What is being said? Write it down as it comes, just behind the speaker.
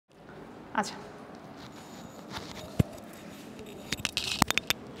আচ্ছা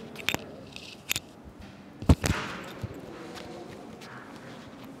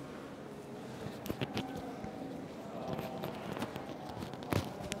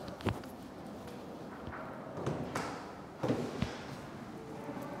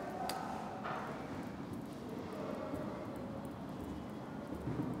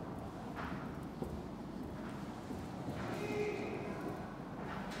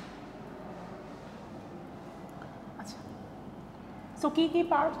সো কি কি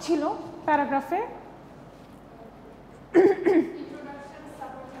পার্ট ছিল প্যারাগ্রাফে?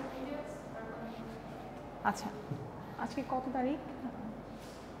 আচ্ছা আজকে কত তারিখ?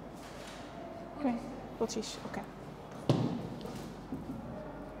 25। ওকে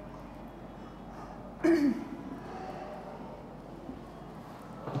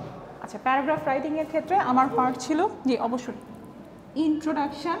আচ্ছা প্যারাগ্রাফ রাইটিং এর ক্ষেত্রে আমার পার্ট ছিল জি অবশ্যই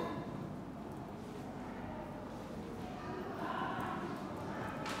ইন্ট্রোডাকশন,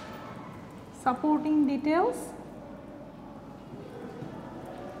 supporting details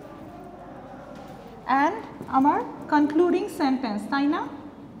and আমার concluding sentence, তাই না?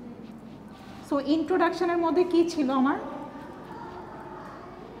 সো ইন্ট্রোডাকশনের মধ্যে কি ছিল আমার?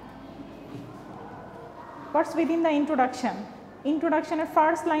 What's within the introduction? ইন্ট্রোডাকশনের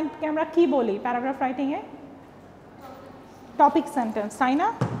first লাইনকে আমরা কি বলি প্যারাগ্রাফ রাইটিংয়ে? টপিক সেন্টেন্স, তাই না?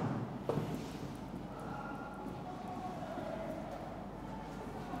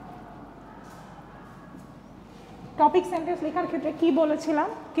 টপিক সেন্টেন্স লেখার ক্ষেত্রে কি বলেছিলাম,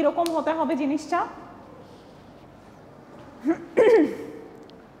 কিরকম হতে হবে জিনিসটা?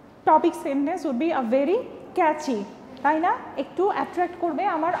 Topic sentence would be a very ক্যাচি, তাই না? একটু অ্যাট্রাক্ট করবে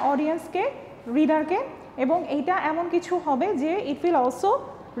আমার অডিয়েন্সকে, রিডারকে, এবং এইটা এমন কিছু হবে যে it will also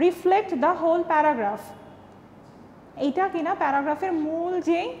reflect the whole paragraph. এইটা কিনা প্যারাগ্রাফের মূল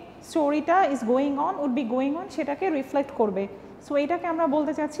যেই স্টোরিটা is going on, would be going on, সেটাকে রিফ্লেক্ট করবে। সো এইটাকে আমরা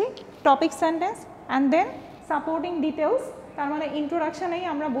বলতে চাচ্ছি topic sentence. And then supporting details, তার মানে ইন্ট্রোডাকশনেই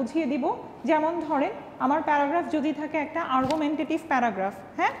আমরা বুঝিয়ে দিব। যেমন ধরেন আমার প্যারাগ্রাফ যদি থাকে একটা আর্গুমেন্টেটিভ প্যারাগ্রাফ,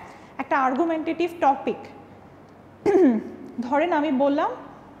 হ্যাঁ, একটা আর্গুমেন্টেটিভ টপিক, ধরেন আমি বললাম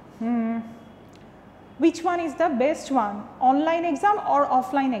which one is the best one, online exam or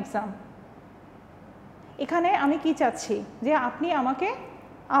offline exam? এখানে আমি কি চাচ্ছি যে আপনি আমাকে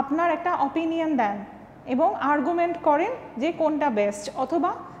আপনার একটা অপিনিয়ন দেন এবং আর্গুমেন্ট করেন যে কোনটা বেস্ট।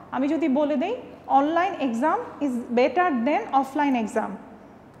 অথবা আমি যদি বলে দেই online exam is better then offline exam,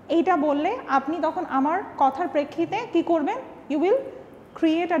 এইটা বললে আপনি তখন আমার কথার প্রেক্ষিতে কি করবেন? You will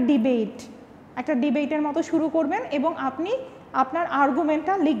create a debate, একটা ডিবেটের মতো শুরু করবেন এবং আপনি আপনার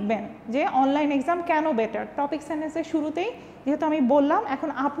আর্গুমেন্টটা লিখবেন যে অনলাইন এক্সাম কেন বেটার। টপিক সেন্টেন্সের শুরুতেই যেহেতু আমি বললাম, এখন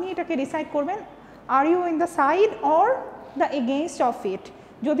আপনি এটাকে ডিসাইড করবেন are you in the side or the against of it.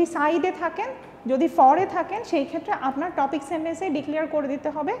 যদি সাইডে থাকেন, যদি ফরে থাকেন, সেই ক্ষেত্রে আপনার টপিক সেন্টেন্সে ডিক্লেয়ার করে দিতে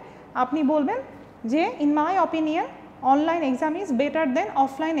হবে, আপনি বলবেন যে in my opinion online exam is better then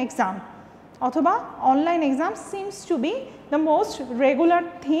offline exam, অথবা online exam seems to B the most regular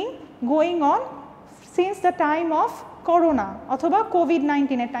thing going on since the time of corona, অথবা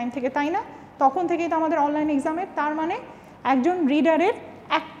কোভিড-19 টাইম থেকে, তাই না? তখন থেকেই তো আমাদের অনলাইন এক্সামের। তার মানে একজন রিডারের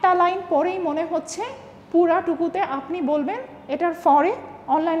একটা লাইন পরেই মনে হচ্ছে পুরাটুকুতে আপনি বলবেন এটার ফরে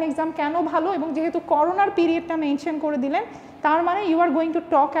অনলাইন এক্সাম কেন ভালো, এবং যেহেতু করোনার পিরিয়ডটা মেনশন করে দিলেন, তার মানে you are going to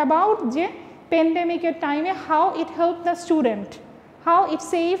talk about যে প্যান্ডেমিকের টাইমে how it help the student, how it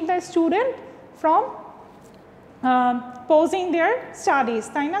save the student from পজিং there studies,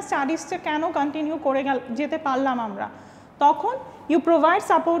 তাই না? স্টাডিজটা কেন কন্টিনিউ করে যেতে পারলাম আমরা। তখন you provide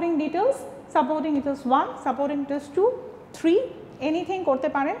supporting details, supporting details 1, supporting details 2, 3, anything করতে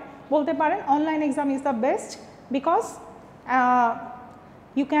পারেন। বলতে পারেন online exam is the best because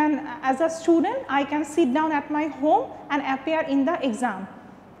you can, as a student, I can sit down at my home and appear in the exam.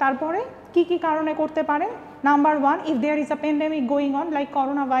 তারপরে কি কি কারণে করতে পারেন? Number 1, if there is a pandemic going on like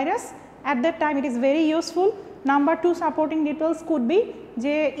coronavirus, at that time it is very useful. Number 2, supporting details could be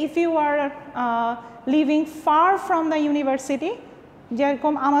যে if you are living far from the university,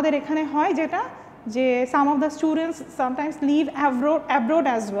 যেরকম আমাদের এখানে হয় যেটা যে some of the students sometimes live abroad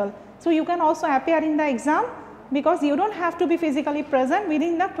as well, so you can also appear in the exam because you don't have to be physically present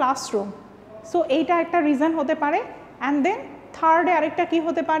within the classroom. So এইটা একটা reason হতে পারে। অ্যান্ড দেন থার্ডে আরেকটা কি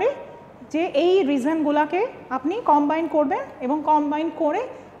হতে পারে যে এই রিজনগুলোকে আপনি কম্বাইন করবেন এবং কম্বাইন করে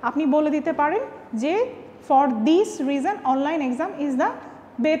আপনি বলে দিতে পারেন যে for this reason online exam is the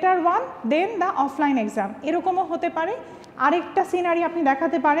better one then the offline exam. এরকমও হতে পারে। আরেকটা সিনারি আপনি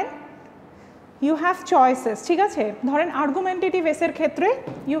দেখাতে পারেন, ইউ হ্যাভ চয়েসেস, ঠিক আছে? ধরেন আর্গুমেন্টেটিভ এসের ক্ষেত্রে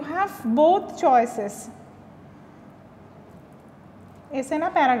ইউ হ্যাভ বোথ চয়েসেস। এসে না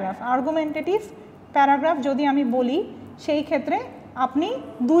প্যারাগ্রাফ, আর্গুমেন্টেটিভ প্যারাগ্রাফ যদি আমি বলি সেই ক্ষেত্রে আপনি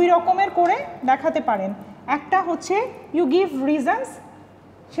দুই রকমের করে দেখাতে পারেন। একটা হচ্ছে ইউ গিভ রিজনস,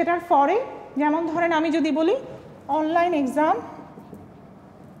 সেটার পরে যেমন ধরেন আমি যদি বলি online exam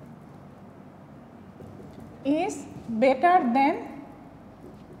is better then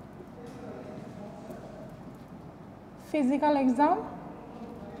physical exam.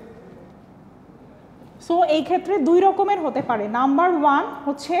 So এই ক্ষেত্রে দুই রকমের হতে পারে। নাম্বার ওয়ান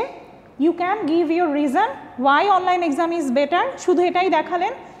হচ্ছে you can give your reason why online exam is better, শুধু এটাই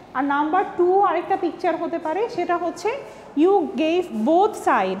দেখালেন। আর নাম্বার টু আরেকটা পিকচার হতে পারে, সেটা হচ্ছে ইউ গেভ বোথ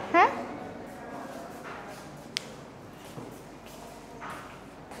সাইড। হ্যাঁ,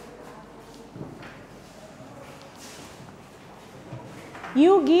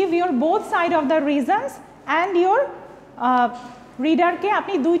 you give your both side of the reasons and your রিডারকে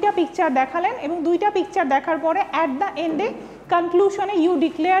আপনি দুইটা পিকচার দেখালেন এবং দুইটা পিকচার দেখার পরে অ্যাট দ্য এন্ডে কনক্লুশনে you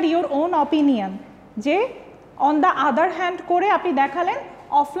declare your own opinion, যে অন দ্য আদার হ্যান্ড করে আপনি দেখালেন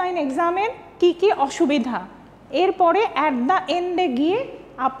অফলাইন এক্সামের কি কি অসুবিধা। এরপরে অ্যাট দ্য এন্ডে গিয়ে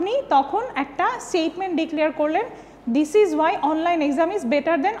আপনি তখন একটা স্টেটমেন্ট ডিক্লেয়ার করলেন this is Y online exam is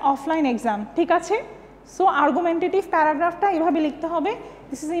better then offline exam. ঠিক আছে, সো আর্গুমেন্টেটিভ প্যারাগ্রাফটা এভাবে লিখতে হবে।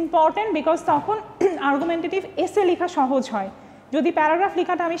 দিস ইজ ইম্পর্টেন্ট বিকজ তখন আর্গুমেন্টেটিভ এসে লেখা সহজ হয়। যদি প্যারাগ্রাফ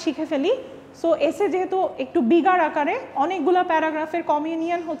লেখাটা আমি শিখে ফেলি, সো এসে যেহেতু একটু বিগার আকারে অনেকগুলো প্যারাগ্রাফের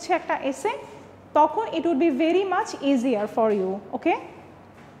কমিউনিয়ন হচ্ছে একটা এসে, তখন it would be very much easier for you. ওকে,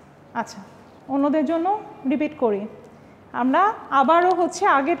 আচ্ছা, অন্যদের জন্য রিপিট করি। আমরা আবারও হচ্ছে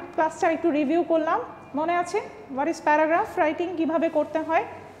আগের ক্লাসটা একটু রিভিউ করলাম, মনে আছে হোয়াট ইজ প্যারাগ্রাফ রাইটিং কীভাবে করতে হয়।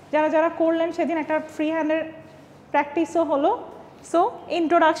 যারা যারা করলেন সেদিন একটা ফ্রি হ্যান্ডের প্র্যাকটিসও হলো। সো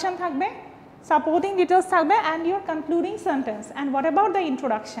ইন্ট্রোডাকশন থাকবে, সাপোর্টিং ডিটেলস থাকবে and your concluding sentence. And what about the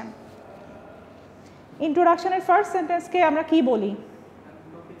introduction? ইন্ট্রোডাকশনের first সেন্টেন্সকে আমরা কি বলি?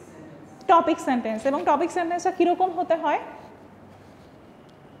 Topic sentence. এবং টপিক সেন্টেন্সটা কীরকম হতে হয়?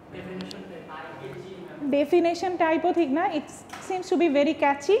 ডেফিনেশন টাইপও ঠিক না, it seems to be very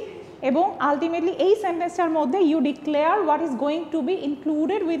ক্যাচি। এবং আলটিমেটলি এই সেন্টেন্সটার মধ্যে you declare what is going to B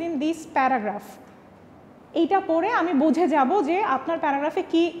included within this paragraph. এইটা পড়ে আমি বুঝে যাব যে আপনার প্যারাগ্রাফে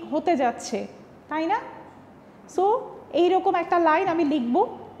কি হতে যাচ্ছে, তাই না? সো এইরকম একটা লাইন আমি লিখব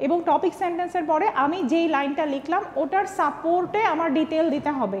এবং টপিক সেন্টেন্সের পরে আমি যেই লাইনটা লিখলাম ওটার সাপোর্টে আমার ডিটেল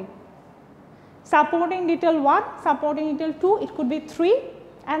দিতে হবে। Supporting detail 1, supporting detail 2, it could be 3,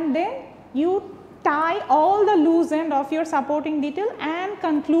 and then you tie all the loose end of your supporting detail and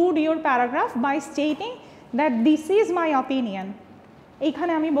conclude your paragraph by stating that this is my opinion.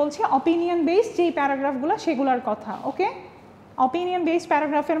 এইখানে আমি বলছি opinion based যেই প্যারাগ্রাফগুলো সেগুলোর কথা। ওকে, opinion based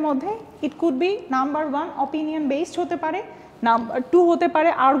প্যারাগ্রাফের মধ্যে it could be number 1 opinion based হতে পারে, number 2 হতে পারে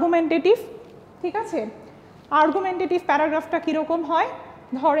আর্গুমেন্টেটিভ। ঠিক আছে, আর্গুমেন্টেটিভ প্যারাগ্রাফটা কীরকম হয়?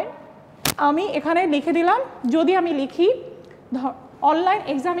 ধরেন আমি এখানে লিখে দিলাম, যদি আমি লিখি online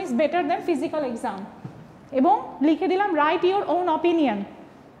exam is better then physical exam এবং লিখে দিলাম রাইট ইউর ওন অপিনিয়ন,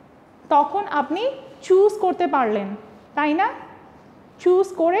 তখন আপনি চুজ করতে পারলেন, তাই না? চুজ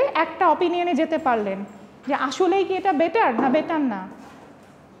করে একটা অপিনিয়নে যেতে পারলেন যে আসলেই কি এটা বেটার না বেটার না।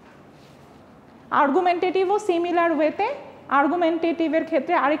 আর্গুমেন্টেটিভও সিমিলার ওয়েতে, আর্গুমেন্টেটিভের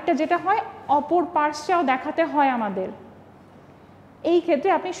ক্ষেত্রে আরেকটা যেটা হয় অপর পার্সটাও দেখাতে হয় আমাদের। এই ক্ষেত্রে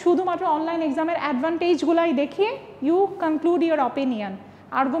আপনি শুধুমাত্র অনলাইন এক্সামের অ্যাডভান্টেজগুলাই দেখিয়ে ইউ কনক্লুড ইউর অপিনিয়ন।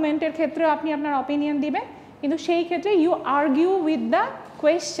 আর্গুমেন্টের ক্ষেত্রে আপনি আপনার অপিনিয়ন দিবেন, কিন্তু সেই ক্ষেত্রে you argue with the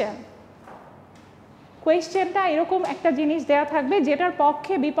question. কোয়েশ্চেনটা এরকম একটা জিনিস দেয়া থাকবে যেটার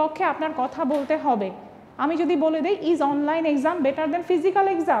পক্ষে বিপক্ষে আপনার কথা বলতে হবে। আমি যদি বলে দিই is online exam better then physical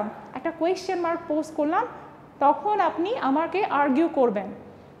exam, একটা কোয়েশ্চেন মার্ক পোস্ট করলাম, তখন আপনি আমাকে আর্গিউ করবেন।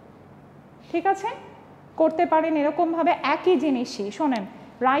 ঠিক আছে, করতে পারেন এরকমভাবে একই জিনিসই। শোনেন,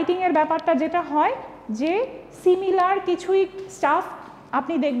 রাইটিংয়ের ব্যাপারটা যেটা হয় যে সিমিলার কিছুই স্টাফ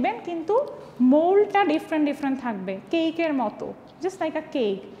আপনি দেখবেন কিন্তু মোল্ডটা ডিফারেন্ট ডিফারেন্ট থাকবে, কেকের মতো, জাস্ট লাইক আ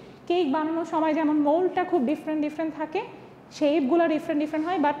কেক। কেক বানানোর সময় যেমন মোল্ডটা খুব ডিফারেন্ট ডিফারেন্ট থাকে, শেপগুলো ডিফারেন্ট ডিফারেন্ট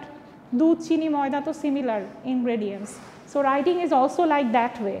হয়, বাট দুধ চিনি ময়দা তো similar ingredients. So writing is also like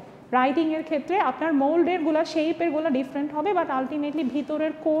that way. রাইটিংয়ের ক্ষেত্রে আপনার মোল্ডেরগুলো শেপেরগুলো ডিফারেন্ট হবে, বাট আলটিমেটলি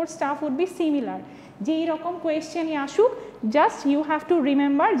ভিতরের core staff would be similar. যেই রকম কোয়েশ্চেনই আসুক, just you have to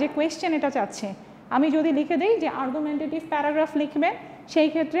remember যে কোয়েশ্চেন এটা চাচ্ছে। আমি যদি লিখে দিই যে আর্গুমেন্টেটিভ প্যারাগ্রাফ লিখবেন, সেই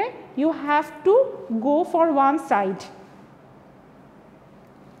ক্ষেত্রে you have to go for one side,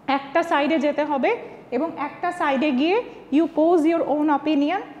 একটা সাইডে যেতে হবে এবং একটা সাইডে গিয়ে you pose your own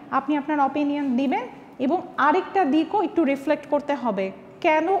opinion, আপনি আপনার অপিনিয়ন দিবেন এবং আরেকটা দিকও একটু রিফ্লেক্ট করতে হবে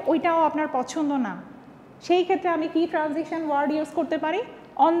কেন ওইটাও আপনার পছন্দ না। সেই ক্ষেত্রে আমি কি ট্রানজিশন ওয়ার্ড ইউজ করতে পারি?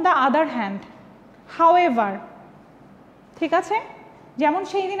 On the other hand, however. ঠিক আছে, যেমন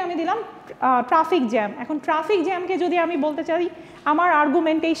সেই দিন আমি দিলাম ট্রাফিক জ্যাম। এখন ট্রাফিক জ্যামকে যদি আমি বলতে চাই আমার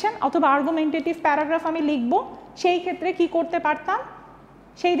আর্গুমেন্টেশন অথবা আর্গুমেন্টেটিভ প্যারাগ্রাফ আমি লিখব, সেই ক্ষেত্রে কি করতে পারতাম?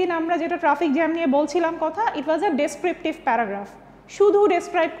 সেই দিন আমরা যেটা ট্রাফিক জ্যাম নিয়ে বলছিলাম কথা, ইট ওয়াজ আ ডেসক্রিপটিভ প্যারাগ্রাফ, শুধু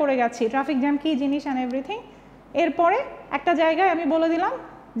ডেসক্রাইব করে গেছি ট্রাফিক জ্যাম কী জিনিস অ্যান্ড এভরিথিং। এরপরে একটা জায়গায় আমি বলে দিলাম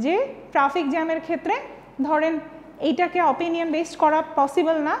যে ট্রাফিক জ্যামের ক্ষেত্রে ধরেন এইটাকে অপিনিয়ন বেসড করা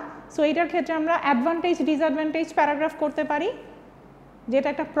পসিবল না, সো এইটার ক্ষেত্রে আমরা অ্যাডভান্টেজ ডিসঅ্যাডভান্টেজ প্যারাগ্রাফ করতে পারি, যেটা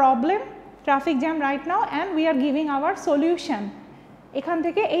একটা problem traffic jam right now and we are giving hour solution, এখান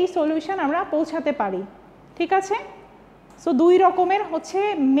থেকে এই সলিউশন আমরা পৌঁছাতে পারি। ঠিক আছে? সো দুই রকমের হচ্ছে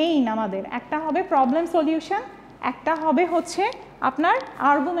মেইন আমাদের, একটা হবে প্রবলেম সলিউশন, একটা হবে হচ্ছে আপনার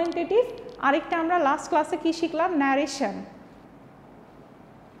আর্গুমেন্টেটিভ, আরেকটা আমরা লাস্ট ক্লাসে কি শিখলাম? ন্যারেশন।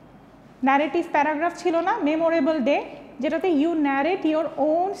 ন্যারেটিভ প্যারাগ্রাফ ছিল না মেমোরেবল ডে, যেটাতে you narrate your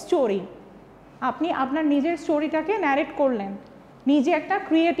own story, আপনি আপনার নিজের স্টোরিটাকে ন্যারেট করলেন, নিজে একটা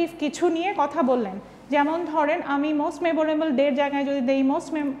ক্রিয়েটিভ কিছু নিয়ে কথা বললেন। যেমন ধরেন আমি মোস্ট মেমোরেবল ডের জায়গায় যদি দেই মোস্ট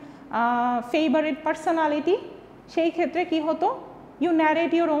ফেভারিট পার্সোনালিটি, সেই ক্ষেত্রে কি হতো? You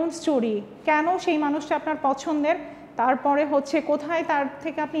narrate your own story, কেন সেই মানুষটা আপনার পছন্দের, তারপরে হচ্ছে কোথায় তার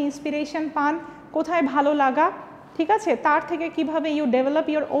থেকে আপনি ইন্সপিরেশন পান, কোথায় ভালো লাগা, ঠিক আছে, তার থেকে কিভাবে you develop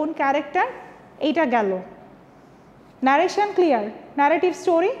your own character, এইটা গেল। Narration clear, narrative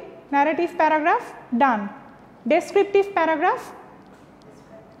story, narrative paragraph ডান। ডেসক্রিপটিভ প্যারাগ্রাফ,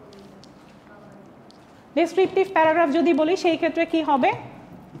 ডেসক্রিপটিভ প্যারাগ্রাফ যদি বলি সেই ক্ষেত্রে কি হবে?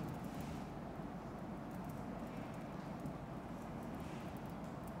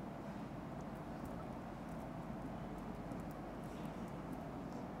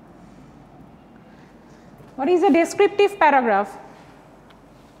 What is a descriptive paragraph?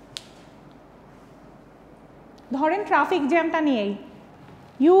 ধরেন ট্রাফিক জ্যামটা নিয়েই,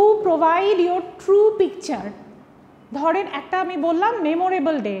 you provide your true picture. ধরেন একটা আমি বললাম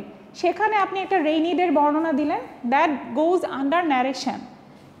মেমোরেবল ডে, সেখানে আপনি একটা রেইনি ডের বর্ণনা দিলেন, দ্যাট গোজ আন্ডার ন্যারেশন।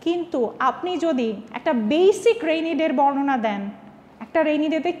 কিন্তু আপনি যদি একটা বেসিক রেইনি ডের বর্ণনা দেন, একটা রেইনি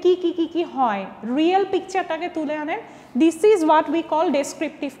ডেতে কী কী কী কী হয়, রিয়েল পিকচারটাকে তুলে আনেন, this is what we call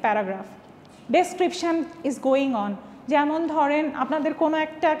descriptive paragraph. Description is going on. যেমন ধরেন আপনাদের কোনো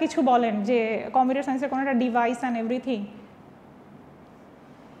একটা কিছু বলেন যে কম্পিউটার সায়েন্সের কোনো একটা ডিভাইস অ্যান্ড এভরিথিং,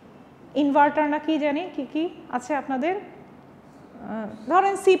 ইনভার্টার না কি জানি কী কী আছে আপনাদের,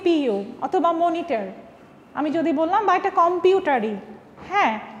 ধরেন সিপিইউ অথবা মনিটর, আমি যদি বললাম বা একটা কম্পিউটারই,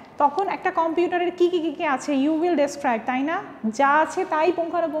 হ্যাঁ, তখন একটা কম্পিউটারের কী কী কী কী আছে ইউ উইল ডেসক্রাইব, তাই না? যা আছে তাই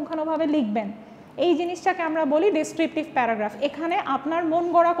পুঙ্খানুপুঙ্খানুভাবে লিখবেন। এই জিনিসটাকে আমরা বলি ডেসক্রিপটিভ প্যারাগ্রাফ। এখানে আপনার মন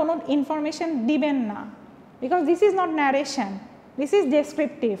গড়া কোনো ইনফরমেশন দিবেন না, because this is not narration, this is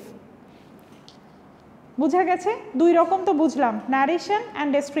descriptive. বুঝা গেছে? দুই রকম তো বুঝলাম, ন্যারেশন অ্যান্ড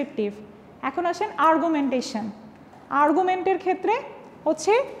ডেসক্রিপটিভ। এখন আসেন আর্গুমেন্টেশন। আর্গুমেন্টের ক্ষেত্রে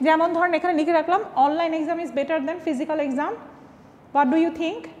হচ্ছে যেমন ধরেন এখানে লিখে রাখলাম online exam is better then physical exam. What do you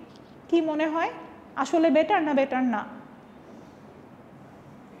think? কি মনে হয়, আসলে বেটার না বেটার না?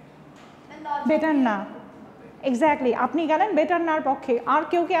 বেটার না, এক্স্যাক্টলি, আপনি গেলেন বেটার নার পক্ষে। আর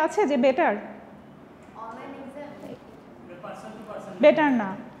কেউ কে আছে যে বেটার? বেটার না,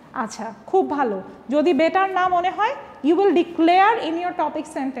 আচ্ছা খুব ভালো। যদি বেটার না মনে হয়, you will declare in your topic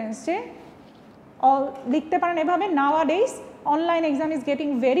sentence যে লিখতে পারেন এভাবে, নাওয়াডেজ online exam is getting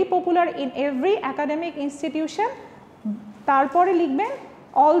very popular in every academic institution. তারপরে লিখবেন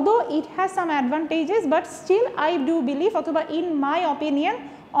although it has some advantages but still I do believe অথবা in my opinion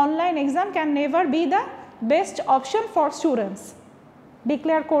online exam can never be the best option for students.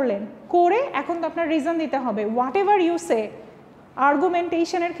 Declare করলেন, করে এখন তো আপনার reason দিতে হবে। হোয়াট এভার ইউ সে,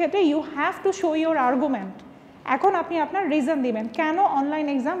 আর্গুমেন্টেশনের ক্ষেত্রে you have to show your argument. এখন আপনি আপনার রিজন দিবেন কেন অনলাইন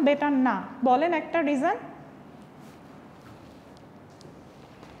এক্সাম বেটার না, বলেন একটা রিজন।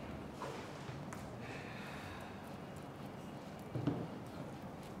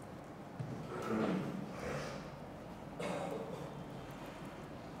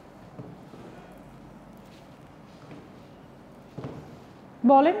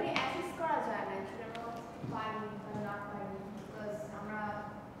 বলেন।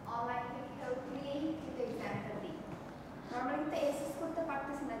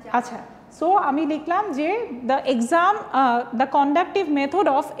 আচ্ছা, সো আমি লিখলাম যে the exam, the conductive method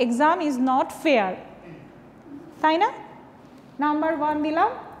of exam is not fair, তাই না? নাম্বার 1 দিলাম,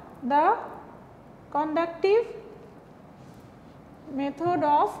 the conductive method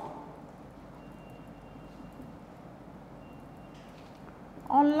of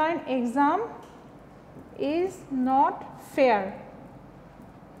online exam is not fair.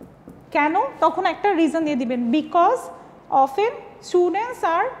 কেন? তখন একটা রিজন দিয়ে দিবেন, বিকজ often students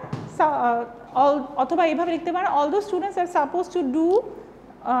are অথবা এইভাবে লিখতে পারেন all the students are suppose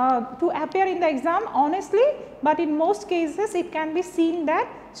to appear in the exam honestly, but in most cases it can be seen that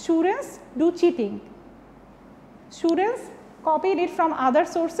students do cheating. Students copied it from other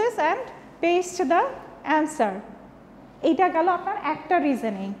sources and paste the answer. এইটা গেল আপনার একটা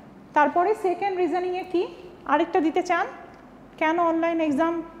reasoning. তারপরে second reasoning এ কি আরেকটা দিতে চান? কেন online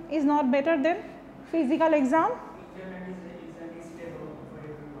exam is not better then physical exam?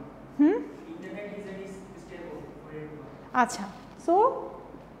 আচ্ছা, সো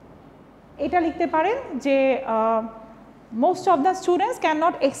এটা লিখতে পারেন যে most of the students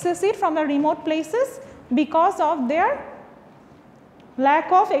cannot access it from the remote places because of their lack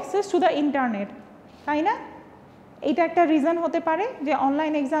of access to the internet, তাই না? এটা একটা রিজন হতে পারে যে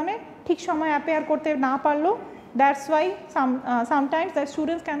অনলাইন এক্সামে ঠিক সময় অ্যাপিয়ার করতে না পারলো, that's why sometimes the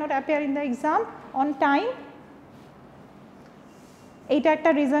students cannot appear in the exam on time. এইটা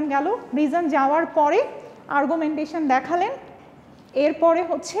একটা রিজন গেল। রিজন যাওয়ার পরে আর্গুমেন্টেশন দেখালেন, এরপরে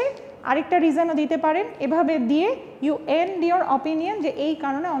হচ্ছে আরেকটা রিজনও দিতে পারেন। এভাবে দিয়ে ইউ এন্ড ইউর অপিনিয়ন যে এই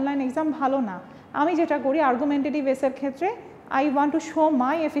কারণে অনলাইন এক্সাম ভালো না। আমি যেটা করি আর্গুমেন্টেটিভ এসের ক্ষেত্রে I want to show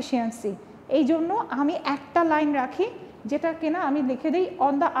my efficiency, এই জন্য আমি একটা লাইন রাখি যেটা কিনা আমি লিখে দিই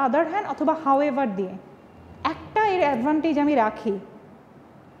অন দ্য আদার হ্যান্ড অথবা হাউ এভার দিয়ে। একটা এর অ্যাডভান্টেজ আমি রাখি,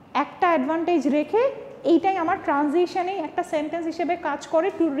 একটা অ্যাডভান্টেজ রেখে এইটাই আমার ট্রানজিশনেই একটা সেন্টেন্স হিসেবে কাজ করে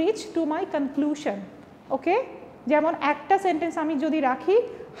to reach to my conclusion. ওকে, যেমন একটা সেন্টেন্স আমি যদি রাখি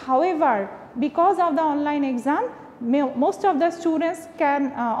however because of the online exam most of the students can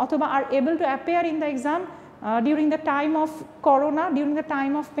অথবা are able to appear in the exam during the time of corona, during the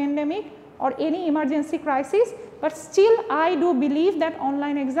time of pandemic or any emergency crisis, but still I do believe that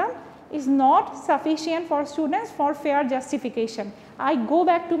online exam is not sufficient for students for fair justification. I go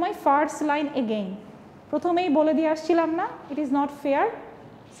back to my first line again. প্রথমেই বলে দিয়ে আসছিলাম না, it is not fair.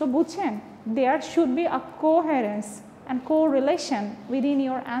 So বুঝছেন, there should be a coherence and correlation within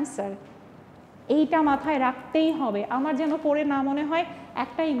your answer. এইটা মাথায় রাখতেই হবে, আমার যেন পড়ে না মনে হয়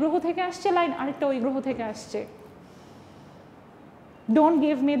একটা এই গ্রহ থেকে আসছে লাইন আরেকটা ওই গ্রহ থেকে আসছে। Don't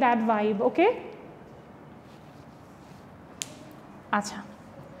give me that vibe, okay? আচ্ছা,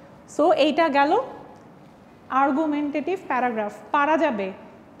 সো এইটা গেল আর্গুমেন্টেটিভ প্যারাগ্রাফ। পারা যাবে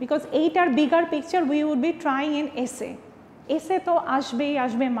বিকজ এইটার bigger picture we would be trying in এসে। এসে তো আসবেই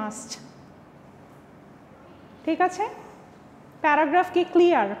আসবে, মাস্ট। ঠিক আছে, প্যারাগ্রাফ কি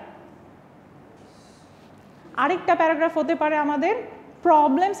ক্লিয়ার? আরেকটা প্যারাগ্রাফ হতে পারে আমাদের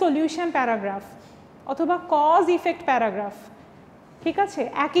প্রবলেম সলিউশন প্যারাগ্রাফ অথবা কজ ইফেক্ট প্যারাগ্রাফ। ঠিক আছে,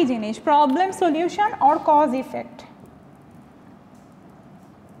 একই জিনিস, problem solution or cause effect.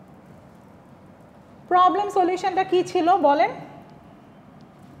 Problem সলিউশনটা কি ছিল বলেন?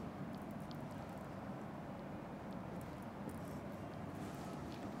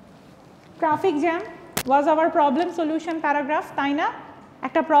 Traffic jam was our problem solution paragraph, তাই না?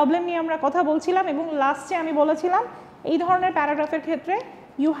 একটা প্রবলেম নিয়ে আমরা কথা বলছিলাম এবং লাস্টে আমি বলেছিলাম এই ধরনের প্যারাগ্রাফের ক্ষেত্রে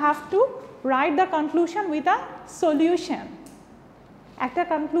you have to write the conclusion with a solution. একটা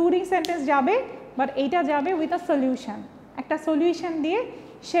কনক্লুডিং সেন্টেন্স যাবে, বাট এইটা যাবে উইথ আ সলিউশন, একটা সলিউশন দিয়ে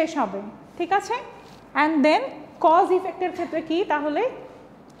শেষ হবে। ঠিক আছে, অ্যান্ড দেন কজ ইফেক্টের ক্ষেত্রে কি, তাহলে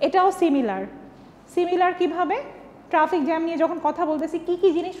এটাও সিমিলার। সিমিলার কিভাবে? ট্রাফিক জ্যাম নিয়ে যখন কথা বলতেছি কি কি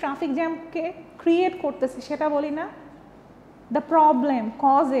জিনিস ট্রাফিক জ্যামকে ক্রিয়েট করতেছে সেটা বলি না, দ্য প্রবলেম,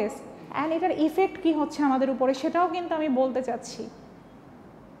 কজেস, অ্যান্ড এটার ইফেক্ট কি হচ্ছে আমাদের উপরে সেটাও কিন্তু আমি বলতে চাচ্ছি।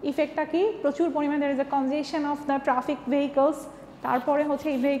 ইফেক্টটা কি? প্রচুর পরিমাণে there is a congestion of the traffic vehicles, তারপরে হচ্ছে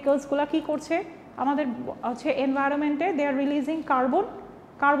এই ভেহিকলসগুলো কি করছে আমাদের হচ্ছে এনভায়রনমেন্টে, দে আর রিলিজিং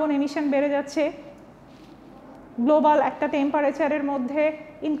কার্বন এমিশন বেড়ে যাচ্ছে, গ্লোবাল একটা টেম্পারেচারের মধ্যে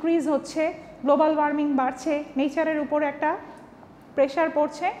ইনক্রিজ হচ্ছে, গ্লোবাল ওয়ার্মিং বাড়ছে, নেচারের উপরে একটা প্রেশার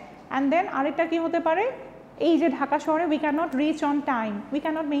পড়ছে। অ্যান্ড দেন আরেকটা কি হতে পারে, এই যে ঢাকা শহরে we can not rich on time, we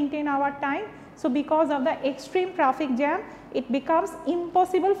can not maintain our time, so because of the extreme traffic jam it becomes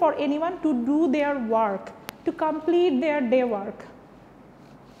impossible for anyone to do their work, to complete their day work.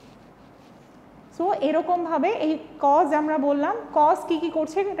 So এরকম ভাবে এই cause আমরা বললাম, cause কি কি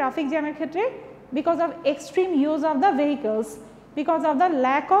করছে traffic জ্যামের ক্ষেত্রে? Because of extreme use of the vehicles, because of the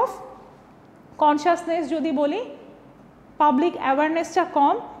lack of consciousness যদি বলি, পাবলিক অ্যাওয়ারনেসটা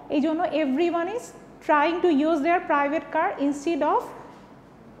কম, এই জন্য everyone is trying to use their private car instead of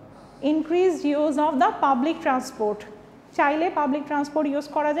increased use of the public transport. চাইলে public transport use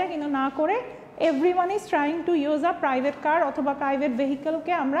করা যায়, কিন্তু না করে everyone is trying to use a private car অথবা প্রাইভেট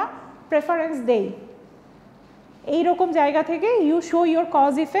ভেহিকেলকে আমরা প্রেফারেন্স দেই। এইরকম জায়গা থেকে you show your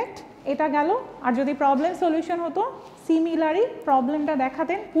cause effect, এটা গেল। আর যদি প্রবলেম সলিউশন হতো, সিমিলারই প্রবলেমটা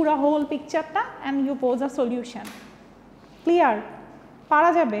দেখাতেন পুরো হোল পিকচারটা and you pose a solution. Clear? পারা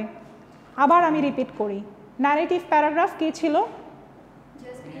যাবে? আবার আমি রিপিট করি, ন্যারেটিভ প্যারাগ্রাফ কি ছিল?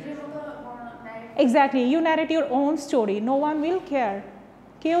 Exactly, you narrate your own story, no one will care,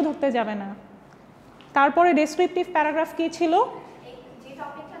 কেউ ধরতে যাবে না। তারপরে ডেসক্রিপটিভ প্যারাগ্রাফ কি ছিল?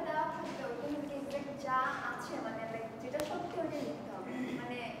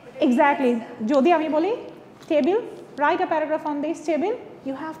 এক্স্যাক্টলি, যদি আমি বলি table, write a paragraph on this table,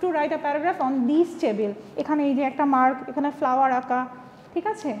 you have to write a paragraph on this table. এখানে এই যে একটা মার্ক, এখানে ফ্লাওয়ার আঁকা, ঠিক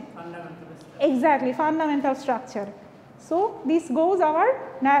আছে? Exactly, fundamental structure. So this goes hour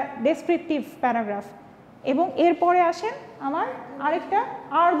descriptive paragraph. এবং এরপরে আসেন আমার আরেকটা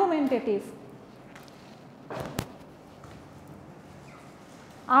আর্গুমেন্টেটিভ।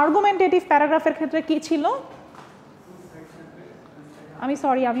 আর্গুমেন্টেটিভ প্যারাগ্রাফের ক্ষেত্রে কি ছিল? আমি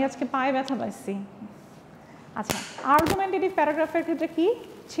সরি, আমি আজকে পায়ে ব্যথা পাইছি। আচ্ছা, আর্গুমেন্টেটিভ প্যারাগ্রাফের ক্ষেত্রে কি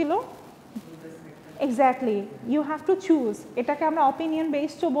ছিল? Exactly, you have to choose. এটাকে আমরা অপিনিয়ন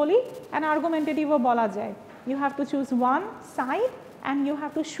বেসডও বলি অ্যান্ড আর্গুমেন্টেটিভও বলা যায়। You have to choose one side and you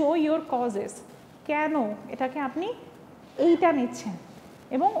have to show your causes, কেন এটাকে আপনি এইটা নিচ্ছেন।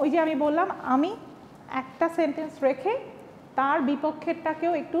 এবং ওই যে আমি বললাম, আমি একটা সেন্টেন্স রেখে তার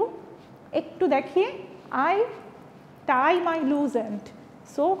বিপক্ষেরটাকেও একটু দেখিয়ে I tie my loose and,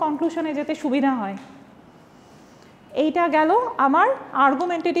 so কনক্লুশনে যেতে সুবিধা হয়। এইটা গেল আমার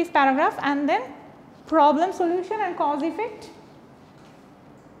argumentative paragraph. And then problem solution and cause effect.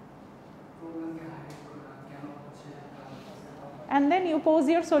 And then you pose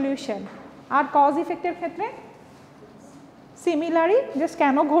your solution. R cause ইফেক্টের ক্ষেত্রে সিমিলারই, জাস্ট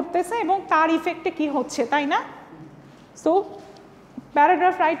কেন ঘটতেছে এবং তার ইফেক্টে কি হচ্ছে, তাই না? সো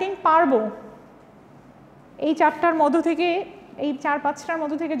প্যারাগ্রাফ রাইটিং পারবো এই চারটার মধ্য থেকে, এই 4-5টার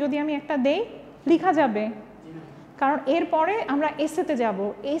মধ্য থেকে যদি আমি একটা দেই, লেখা যাবে। কারণ এরপরে আমরা এসেতে যাব।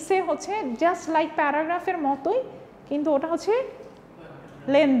 এসে হচ্ছে জাস্ট লাইক প্যারাগ্রাফের মতোই, কিন্তু ওটা হচ্ছে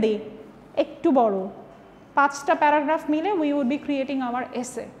লেন্দি, একটু বড়। 5টা প্যারাগ্রাফ মিলে we would be creating hour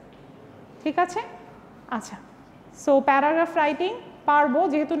এসে, ঠিক আছে? আচ্ছা, সো প্যারাগ্রাফ রাইটিং পারবো,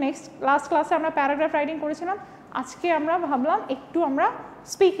 যেহেতু লাস্ট ক্লাসে আমরা প্যারাগ্রাফ রাইটিং করেছিলাম। আজকে আমরা ভাবলাম একটু আমরা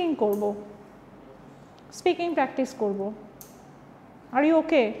স্পিকিং করব, স্পিকিং প্র্যাকটিস করব। Are you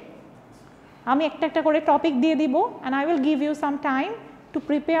okay? আমি একটা একটা করে টপিক দিয়ে দিব and I will give you some time to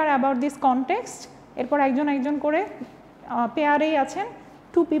prepare about this context. এরপর একজন একজন করে পেয়ারেই আছেন,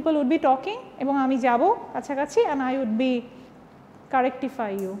 2 people উড বি টকিং, এবং আমি যাব কাছাকাছি and I would be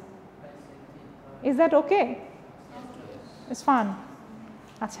কারেক্টিফাই you. Is that okay? It's fun.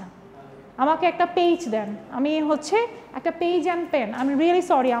 আচ্ছা, আমাকে একটা পেজ দেন, আমি হচ্ছে একটা পেজ অ্যান্ড পেন। আমি রিয়েলি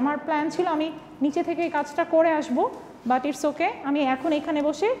সরি, আমার প্ল্যান ছিল আমি নিচে থেকে এই কাজটা করে আসবো, বাট ইটস ওকে। আমি এখন এখানে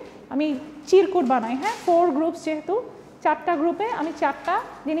বসে আমি চিরকুট বানাই, হ্যাঁ, 4 গ্রুপস, যেহেতু 4টা গ্রুপে আমি 4টা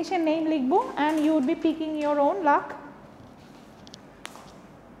জিনিসের নেম লিখবো and you would be Peking your own lakh.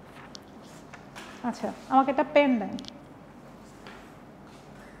 আচ্ছা, আমাকে একটা পেন দেন।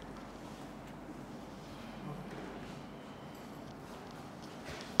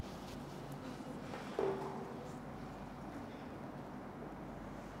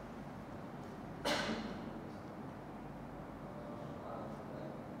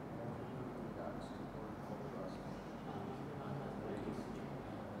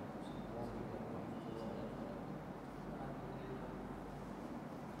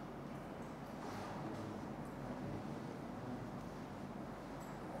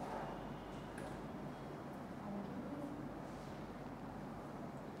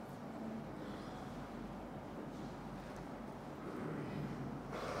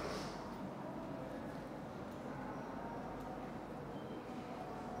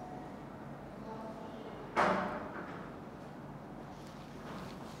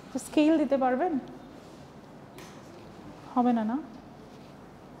 স্কেল দিতে পারবেন? হবে না, না?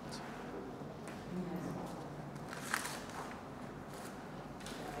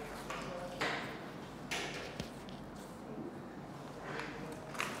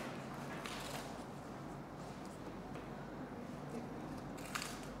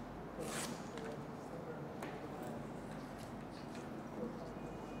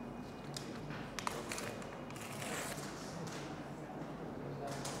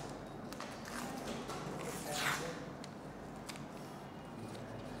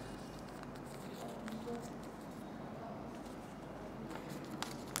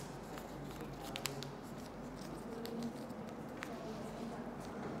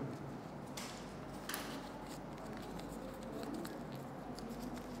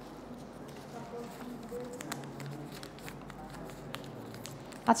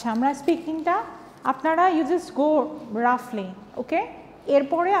 আচ্ছা, আমরা স্পিকিংটা আপনারা ইউ জাস্ট গো রাফলি, ওকে?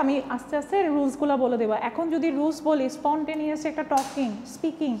 এরপরে আমি আস্তে আস্তে রুলসগুলো বলে দেবো। এখন যদি রুলস বলি, স্পন্টেনিয়াস একটা টকিং,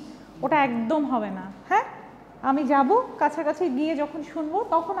 স্পিকিং, ওটা একদম হবে না। হ্যাঁ, আমি যাব কাছাকাছি গিয়ে যখন শুনবো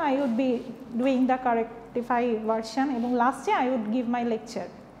তখন I would be doing the কারেক্টিফাই version এবং লাস্টে I would give my lecture.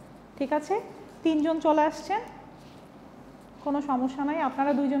 ঠিক আছে, 3 জন চলে আসছেন, কোনো সমস্যা নাই,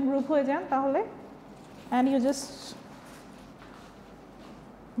 আপনারা 2 জন গ্রুপ হয়ে যান তাহলে, অ্যান্ড ইউ জাস্ট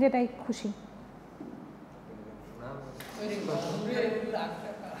যেটাই খুশি।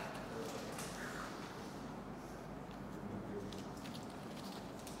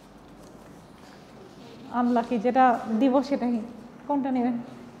 আনলাকি, যেটা দিব সেটাই। কোনটা নেবেন?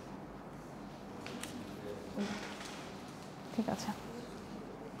 ঠিক আছে।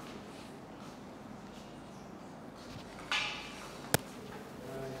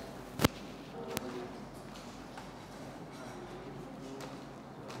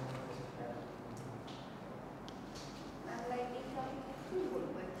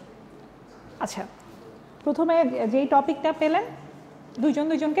 আচ্ছা, প্রথমে যেই টপিকটা পেলেন 2 জন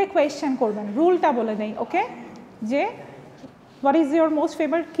 2 জনকে কোয়েশ্চেন করবেন। রুলটা বলে দেই, ওকে? যে what is your most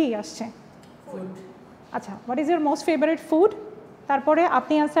favourite, কি আসছে? ফুড। আচ্ছা, what is your most favourite food? তারপরে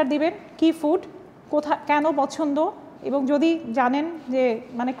আপনি অ্যান্সার দিবেন কি ফুড, কোথা, কেন পছন্দ, এবং যদি জানেন যে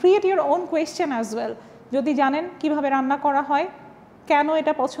মানে create your own question as well, যদি জানেন কিভাবে রান্না করা হয়, কেন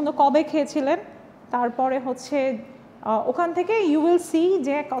এটা পছন্দ, কবে খেয়েছিলেন, তারপরে হচ্ছে ওখান থেকে ইউ উইল সি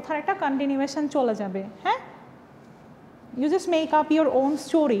যে কথার একটা কন্টিনিউয়েশন চলে যাবে। হ্যাঁ, you just make up your own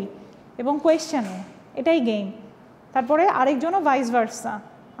story এবং কোয়েশ্চেনে, এটাই গেম। তারপরে আরেকজনও ভাইস ভার্সা,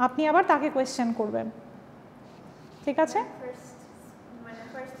 আপনি আবার তাকে কোয়েশ্চেন করবেন। ঠিক আছে?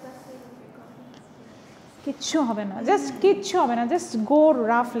 কিচ্ছু হবে না, জাস্ট কিচ্ছু হবে না, জাস্ট গো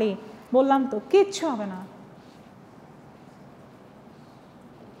রাফলি, বললাম তো কিচ্ছু হবে না।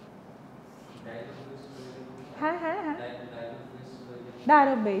 হ্যাঁ হ্যাঁ হ্যাঁ,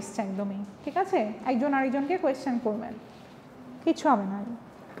 ডায়লগ বেসড একদমই। ঠিক আছে, একজন আরেকজনকে কোয়েশ্চেন করবেন, কিচ্ছু হবে না,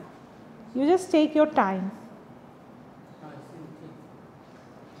 you just take your time.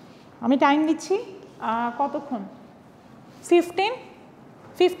 আমি টাইম দিচ্ছি কতক্ষণ?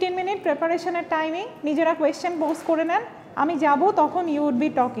 15 মিনিট প্রেপারেশনের টাইমিং। নিজেরা কোয়েশ্চেন পোজ করে নেন, আমি যাব তখন you would be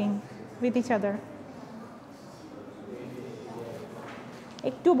talking with each other.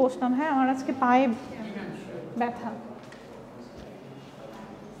 একটু বসলাম, হ্যাঁ আমার আজকে পায়ে ব্যথা।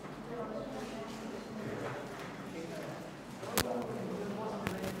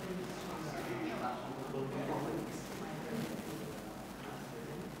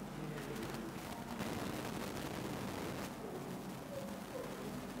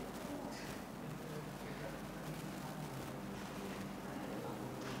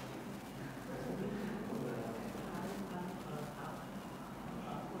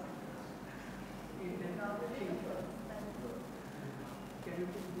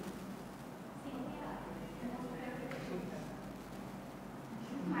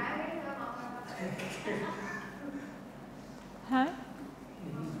 হ্যাঁ,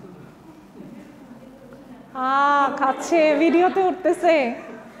 খাচ্ছে, ভিডিওতে উঠতেছে।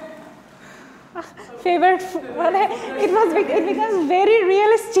 ফেভারিট মানে ইট বিকামস ভেরি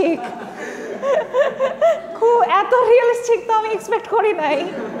রিয়েলিস্টিক। খুব এত রিয়েলিস্টিক তো আমি এক্সপেক্ট করি নাই,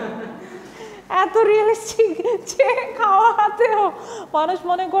 এত রিয়েলিস্টিক যে খাওয়া হাতেও মানুষ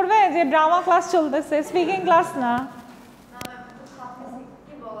মনে করবে যে ড্রামা ক্লাস চলতেছে, স্পিকিং ক্লাস না।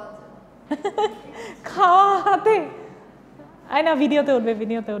 খাওয়া হাতে, আই না, ভিডিওতে উঠবে,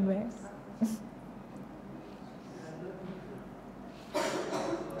 ভিডিওতে উঠবে।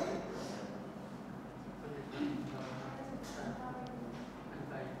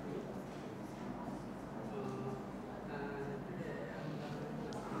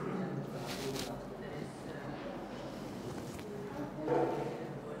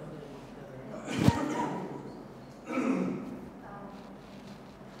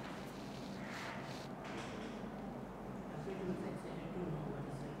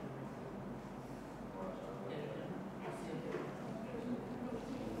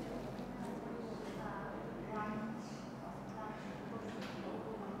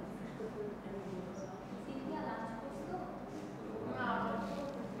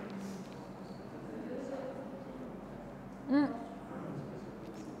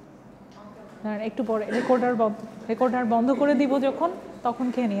 একটু পরে রেকর্ডার বন্ধ করে দিব যখন, তখন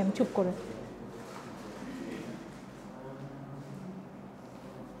খেয়ে নিন চুপ করে।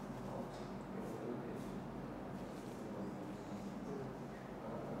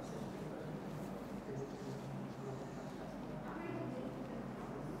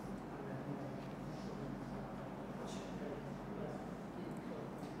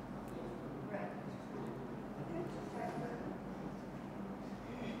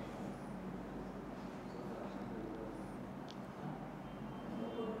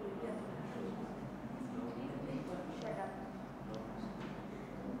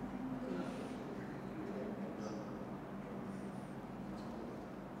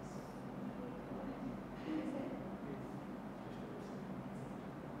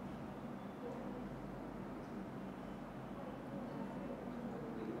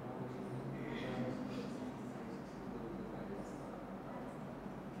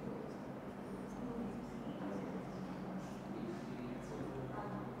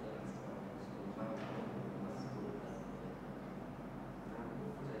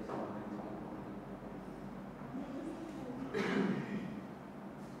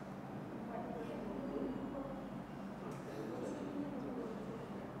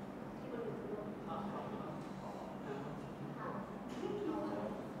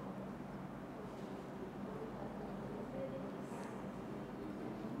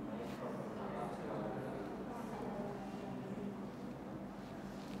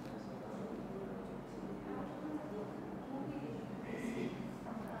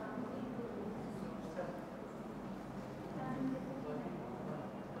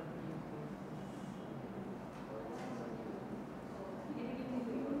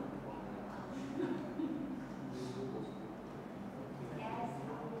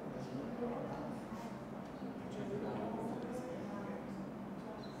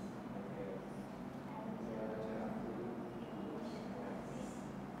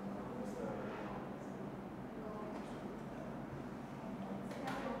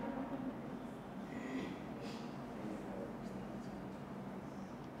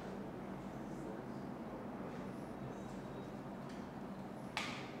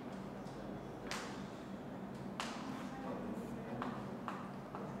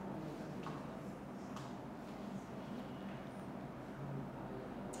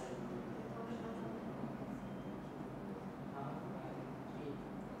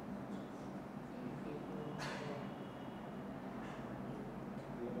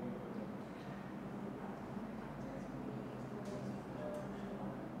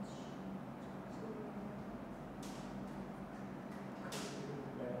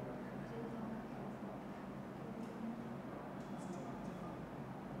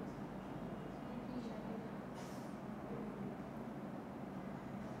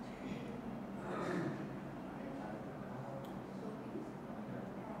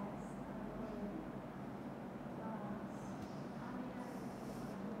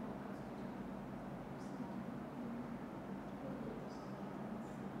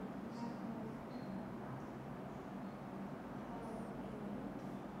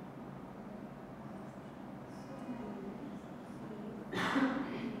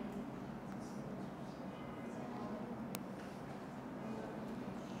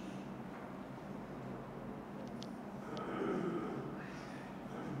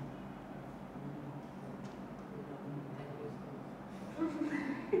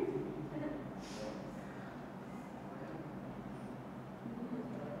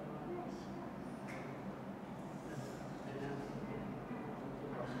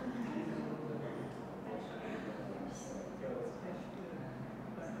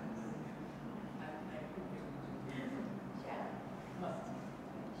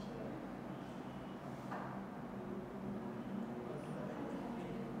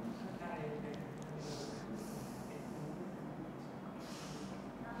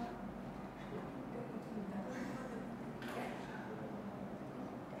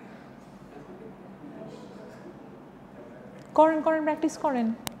 করেন করেন প্র্যাকটিস করেন,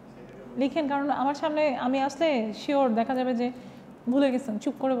 লিখেন, কারণ আমার সামনে আমি আসলে শিওর দেখা যাবে যে ভুলে গেছেন,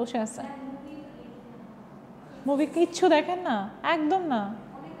 চুপ করে বসে আছেন। মুভি কিচ্ছু দেখেন না, একদম না,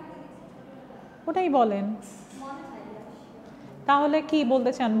 ওটাই বলেন। তাহলে কি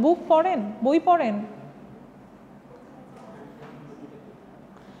বলতে চান, বুক পড়েন, বই পড়েন?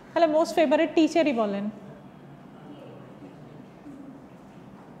 তাহলে মোস্ট ফেভারিট টিচারই বলেন।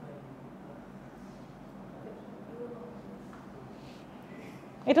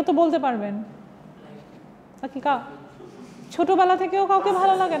 এটা তো বলতে পারবেন নাকি? ছোটবেলা থেকেও কাউকে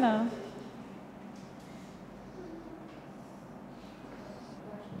ভালো লাগে না?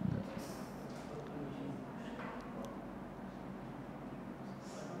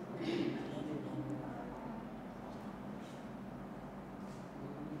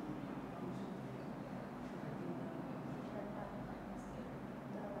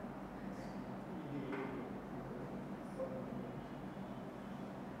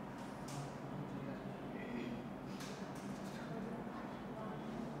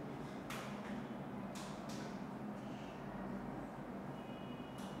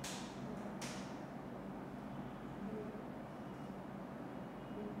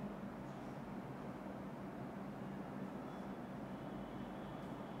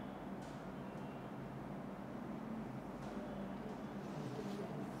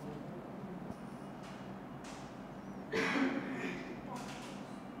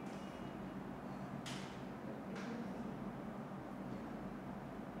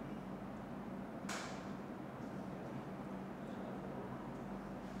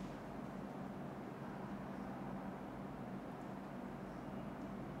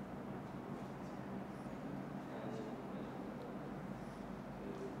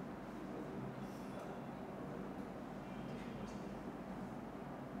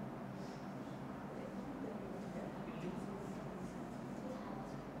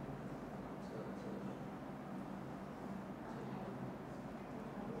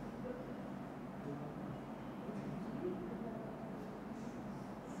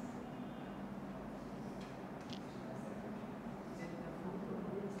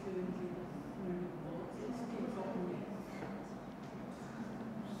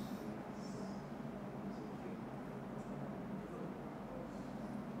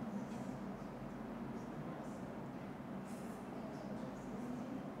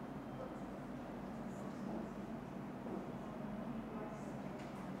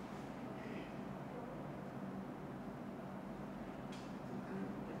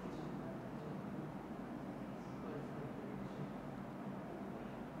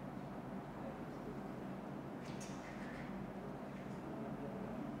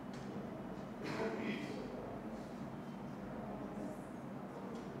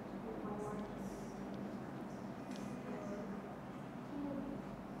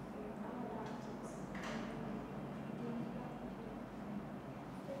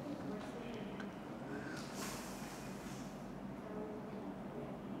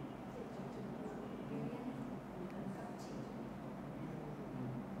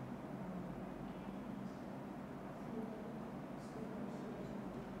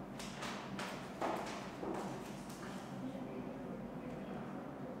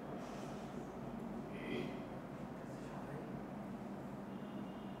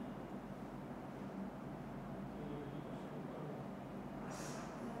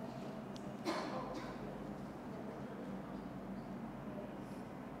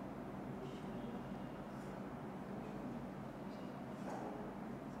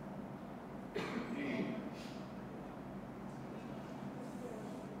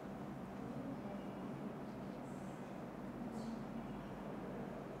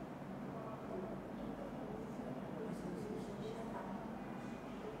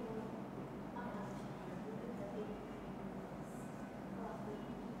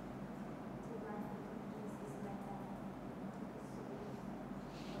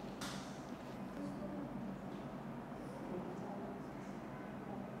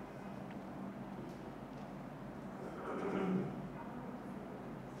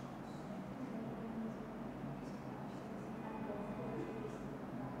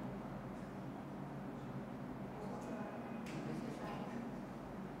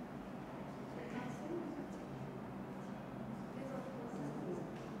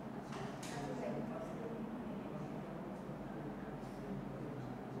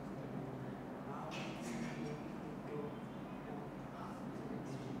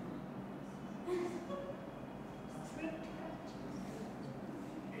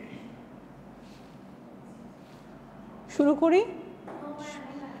 শুরু করি।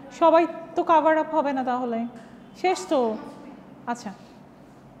 সবাই তো কাভার আপ হবে না, তাহলে শেষ তো। আচ্ছা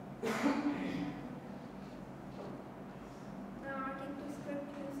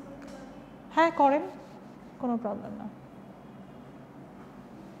হ্যাঁ করেন, কোনো প্রবলেম না।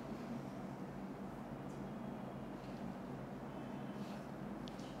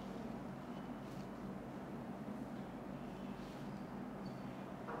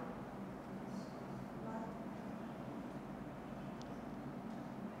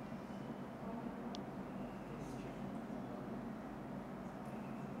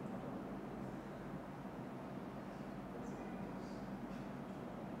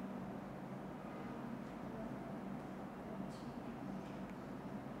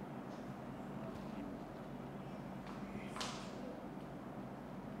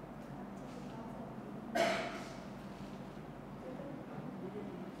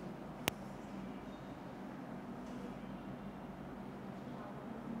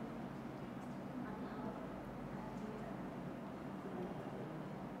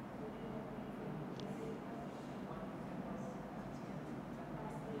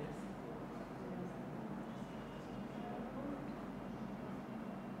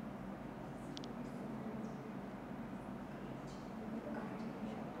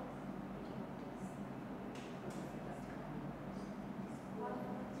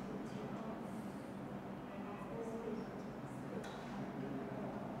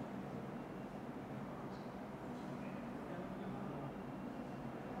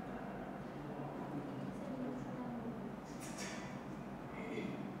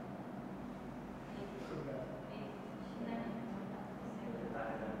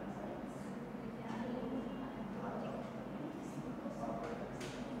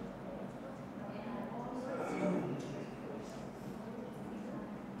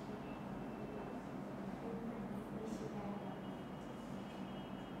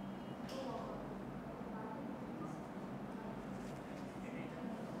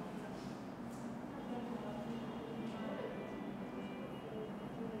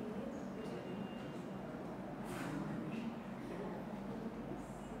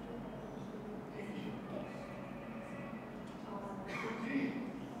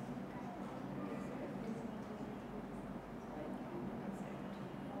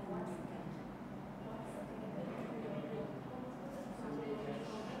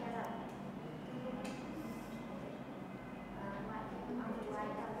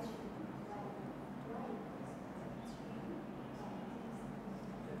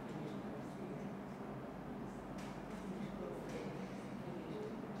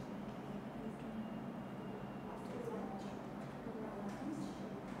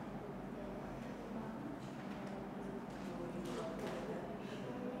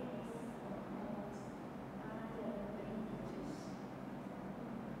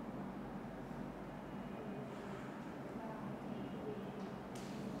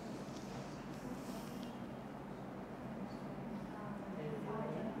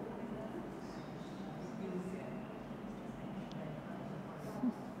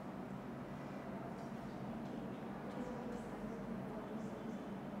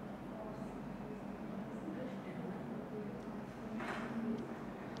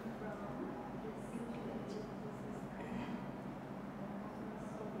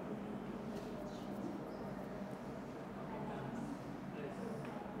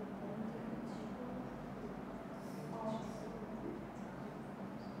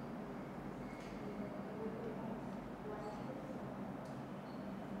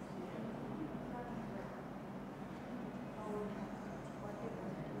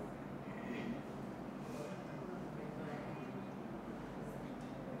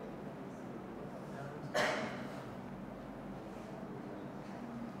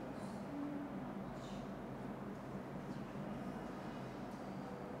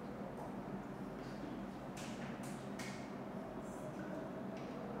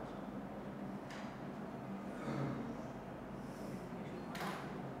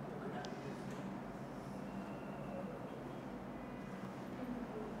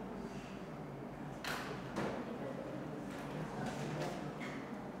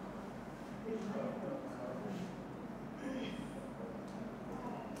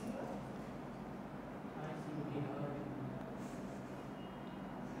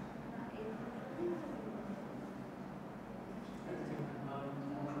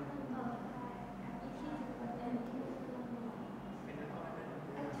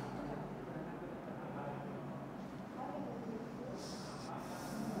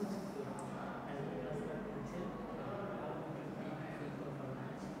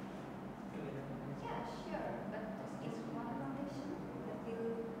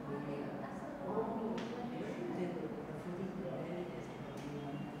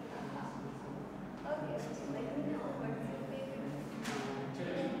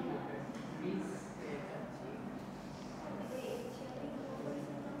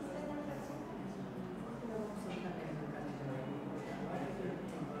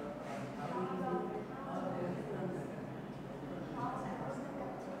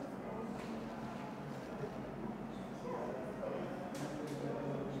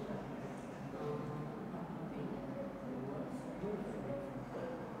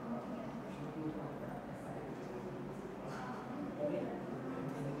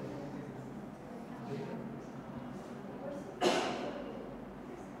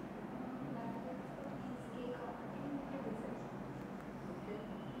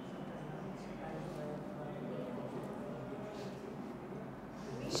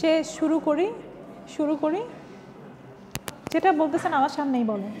 সে শুরু করি যেটা বলতেছেন আমার সামনেই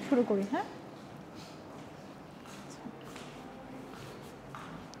বলেন, শুরু করি। হ্যাঁ,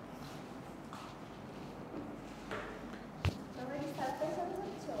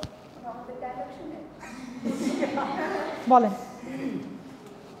 বলেন,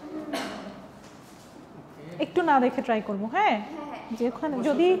 একটু না দেখে ট্রাই করবো। হ্যাঁ, যেখানে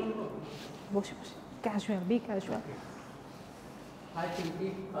যদি বসে বসে casual, B casual. Hi, Pinky.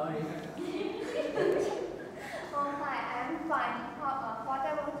 How are you? Oh, hi. I'm fine. What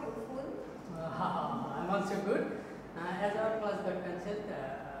about your food? I'm also good. As our class got cancelled,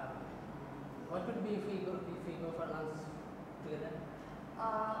 what would be if we go for lunch together?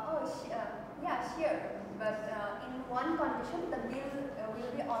 Yeah, sure. But in one condition, the bill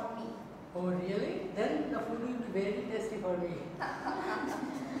will be on me. Oh, really? Then the food will be very tasty for me.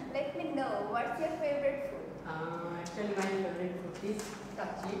 Let me know, what's your favorite food? Actually, my favorite food is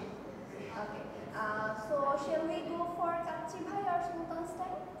kachi. Okay. So, shall we go for Kachi Bhai or Sultan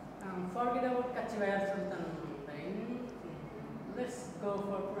style? Forget about kachi bhai or sultan time. Let's go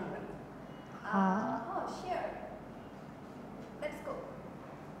for Purana. Oh, sure. Let's go.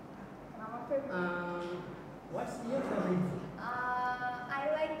 Our favorite. What's your favorite food? I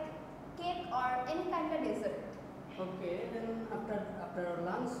like cake or any kind of dessert. Okay, then after our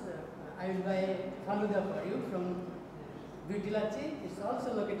lunch, I will buy faluda for you from Beauty Lachi. It's also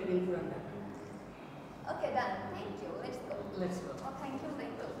located in Purana. Okay, done. Thank you. Let's go. Let's go. Oh, thank you.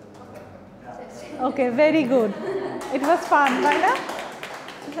 Okay. Okay, very good, it was fun, তাই না?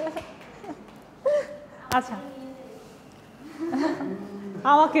 আচ্ছা,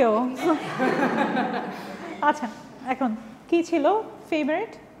 আমাকেও। আচ্ছা, এখন কি ছিল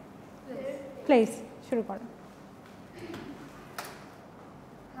favourite place? শুরু করো।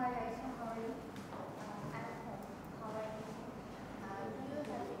 Hi Aisha, how are you? I'm home. How are you? Do you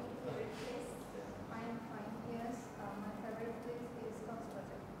have any favorite place? I'm fine. Yes, my favorite place is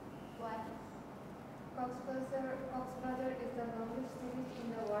Coxbazar. Why? Coxbazar is the longest city in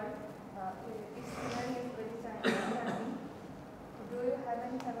the world. Its scenery is very charming. Do you have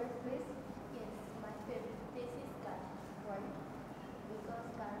any favorite place? Yes, my favorite place is Garden. Why? Because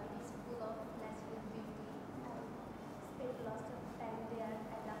Garden is full of natural beauty. I spend lots of time there.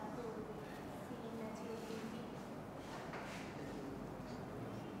 I love to see natural beauty.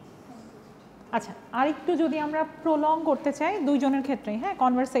 আচ্ছা, আর একটু যদি আমরা prolong করতে চাই দুইজনের ক্ষেত্রেই, হ্যাঁ,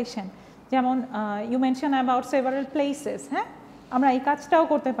 conversation, যেমন you mention about several places, হ্যাঁ, আমরা এই কাজটাও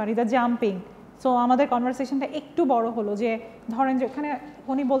করতে পারি, দ্য জাম্পিং। সো আমাদের কনভারসেশনটা একটু বড় হলো, যে ধরেন যেখানে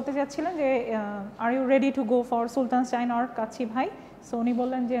উনি বলতে চাচ্ছিলেন যে are you ready to go for Sultan Stein or kacchi ভাই, সো উনি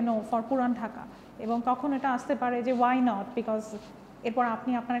বললেন যে নো, ফর পুরান ঢাকা। এবং তখন এটা আসতে পারে যে ওয়াই নট, বিকজ এরপর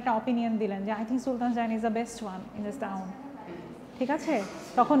আপনি আপনার একটা অপিনিয়ন দিলেন যে I think Sultan Stein is the best one in this town. ঠিক আছে,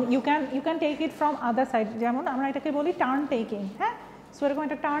 তখন you can take it from other side, যেমন আমরা এটাকে বলি টার্ন টেকিং। হ্যাঁ, সো এরকম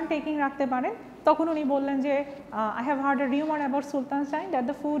একটা টার্ন টেকিং রাখতে পারেন। তখন উনি বললেন যে I have heard a rumour about Sultan Stein that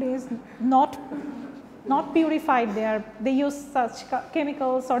the food is not purified there, they use such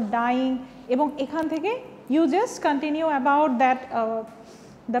chemicals or dyeing, এবং এখান থেকে you just continue about that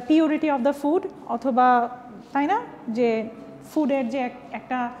the purity of the food, অথবা তাই না, যে ফুডের যে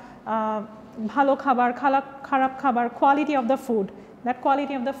একটা ভালো খাবার, খারাপ খাবার, quality of the food, that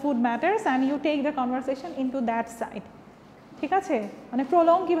quality of the food matters and you take the conversation into that side. ঠিক আছে, মানে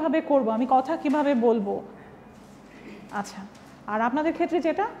প্রলং কিভাবে করব, আমি কথা কিভাবে বলবো। আচ্ছা, আর আপনাদের ক্ষেত্রে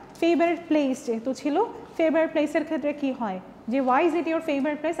যেটা ফেভারিট প্লেস যেহেতু ছিল, ফেভারিট প্লেসের ক্ষেত্রে কি হয় যে Y is it your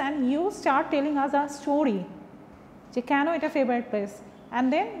favourite place, and you start telling us a story যে কেন এটা favourite place, and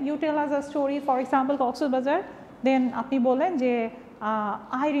then you tell us a story. For example Cox's Bazar, দেন আপনি বলেন যে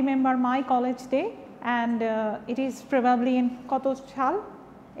I remember my college day and it is probably in কত সাল,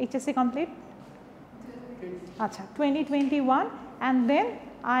 HSC complete, আচ্ছা 2021, and then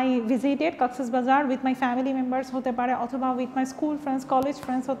I visited Coxbazar with my family members হতে পারে, অথবা with my school friends, college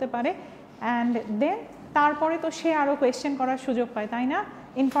friends হতে পারে, and then তারপরে তো সে আরও কোয়েশ্চেন করার সুযোগ পায়, তাই না,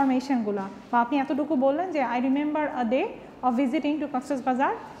 ইনফরমেশনগুলো। বা আপনি এতটুকু বললেন যে I remember a day of visiting two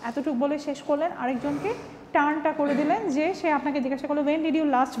Cox's Bazar, এতটুকু বলে শেষ করলেন, আরেকজনকে টার্নটা করে দিলেন যে সে আপনাকে জিজ্ঞাসা করলো when did you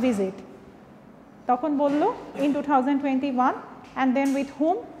last visit, তখন বললো in 2021, and then with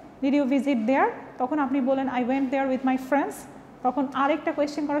whom did you visit দেয়ার, তখন আপনি বলেন I went there with my friends, তখন আরেকটা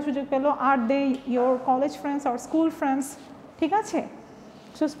কোয়েশ্চেন করার সুযোগ পেলো আর দে your college friends or school friends. ঠিক আছে,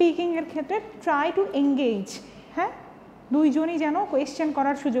 সো স্পিকিংয়ের ক্ষেত্রে ট্রাই টু এঙ্গেজ, হ্যাঁ, দুইজনই যেন কোয়েশ্চেন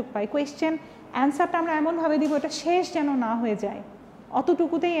করার সুযোগ পায়। কোয়েশ্চেন অ্যান্সারটা আমরা এমনভাবে দিব এটা শেষ যেন না হয়ে যায়,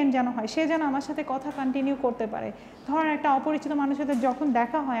 অতটুকুতেই এন্ড যেন হয়, সে যেন আমার সাথে কথা কন্টিনিউ করতে পারে। ধরেন একটা অপরিচিত মানুষের সাথে যখন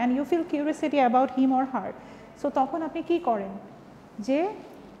দেখা হয় and you feel curiosity about him or her, so তখন আপনি কি করেন যে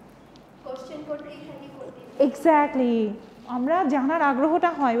কোশ্চেন করতেই থাকি করতেই থাকি। এক্স্যাক্টলি, আমরা জানার আগ্রহটা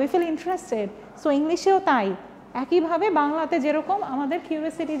হয়, উই ফিল ইন্টারেস্টেড। সো ইংলিশেও তাই, একইভাবে বাংলাতে যেরকম আমাদের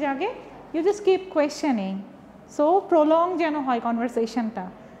কিউরিওসিটি জাগে, you just keep questioning, so prolong যেন হয় কনভারসেশনটা।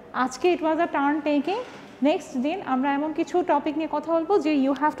 আজকে ইট ওয়াজ আ টার্ন টেকিং, নেক্সট দিন আমরা এমন কিছু টপিক নিয়ে কথা বলবো যে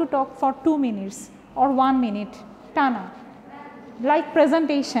you have to talk for 2 minutes or 1 minute টানা, লাইক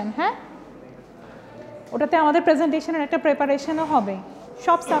প্রেজেন্টেশন। হ্যাঁ, ওটাতে আমাদের প্রেজেন্টেশনের একটা প্রেপারেশনও হবে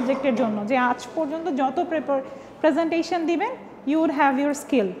সব সাবজেক্টের জন্য, যে আজ পর্যন্ত যত প্রেজেন্টেশন দিবেন you would have your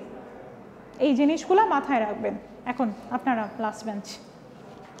skill. এই জিনিসগুলো মাথায় রাখবেন। এখন আপনারা last bench.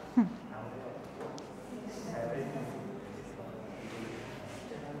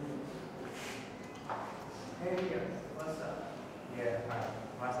 Hey, what's up? Yeah, hi.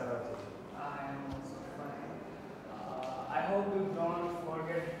 What's about you? I am also fine. I hope you don't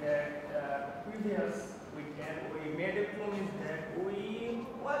forget that previous weekend we made a promise that we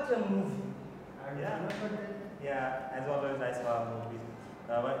watch a movie. And Yeah. remember that? Yeah, as always I saw a movie.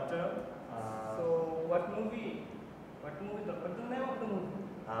 So what movie? What's the name of the movie?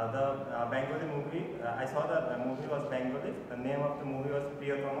 The Bengali movie, I saw that the movie was Bengali. The name of the movie was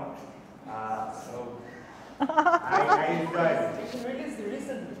Priyatama. So I enjoyed it. It's released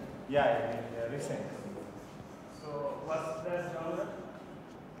recently. Yeah, recent. So what's the genre?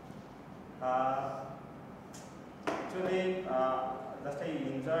 Actually, just I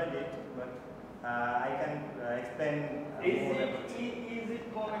enjoyed it, but I can explain more about it. Is it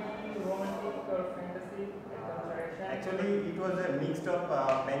comedy, romantic, or fantasy? Actually, it was a mix of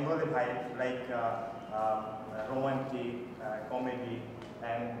Bengali vibe, like romantic, comedy,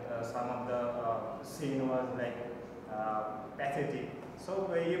 and some of the scene was like pathetic. So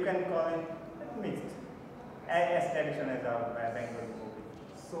you can call it mixed, as tradition as our Bengali movie.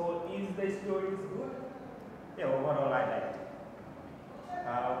 So is the story good? Yeah, overall I liked it.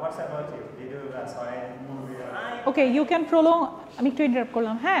 What's about you? Did you saw any movie? Okay, you can prolong. আমি একটু interrupt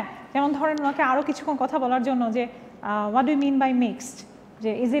করলাম। হ্যাঁ, যেমন ধরেন ওনাকে আরও কিছুক্ষণ কথা বলার জন্য যে what do mean by mixed,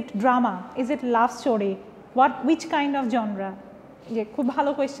 যে is it drama, is it love story, which kind of genre. যে খুব ভালো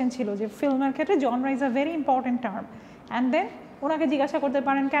কোয়েশ্চেন ছিল যে ফিল্মের ক্ষেত্রে genre is a very important term. And then ওনাকে জিজ্ঞাসা করতে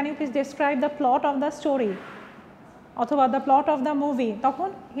পারেন, can you please describe the plot of the story অথবা the plot of the movie. তখন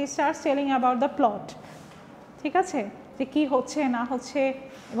হি starts telling about the plot. ঠিক আছে, যে কী হচ্ছে না হচ্ছে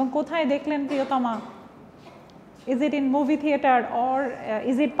এবং কোথায় দেখলেন প্রিয়তমা, is it in movie theatre or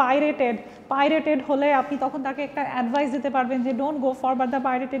is it pirated. Pirated হলে আপনি তখন তাকে একটা অ্যাডভাইস দিতে পারবেন যে don't go for but the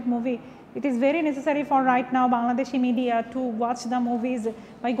pirated movie. It is very necessary for right now Bangladeshi media to watch the movies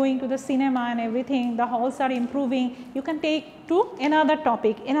by going to the cinema and everything. The halls are improving. You can take to another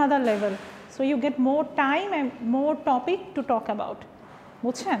topic, another level. So you get more time and more topic to talk about.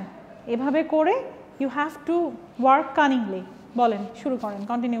 বুঝছেন? এভাবে করে you have to work cunningly. বলেন, শুরু করেন,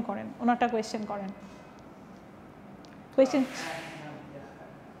 continue করেন, ওনারটা question করেন। Question.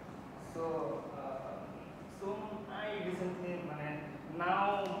 So I recently, now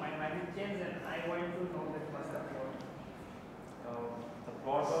my mind is changed and I want to know that what's the plot. The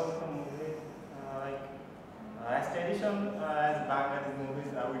plot of the movie, as tradition, as Bangladeshi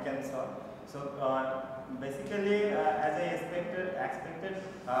movies, we can saw. So basically, as I expected,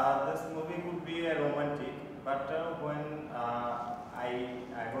 this movie would be a romantic. But when I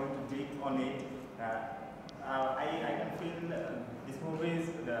going to dig on it, I can feel this movie is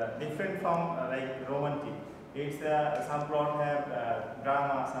different from like romantic. It's some plot have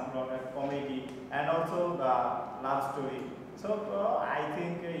drama, some plot have comedy, and also love story. So I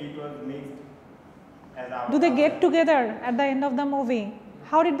think it was mixed. Do they get together at the end of the movie?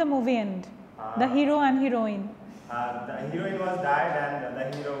 How did the movie end? The hero and heroine. The heroine was died, and the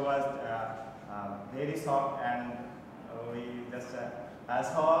hero was very shocked, and we just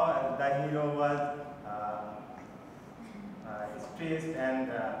saw the hero was stressed and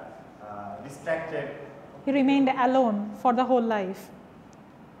distracted. He remained alone for the whole life.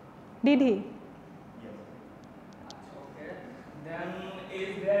 Did he? Yes. Okay. Then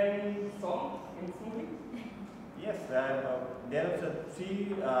is there any song in this movie? Yes, there was a three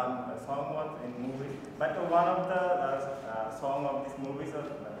song was in movie, but one of the song of this movie is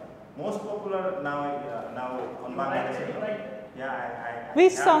most popular now on Bangladesh. Yeah, I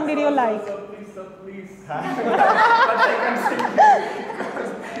Which song did you like? So please. But I can sing.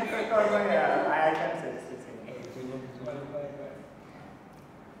 Because I can sing.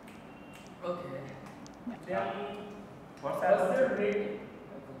 Okay. Then What's what's that? the rating?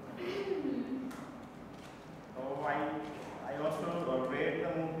 So I also rate the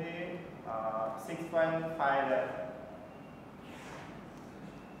movie 6.5.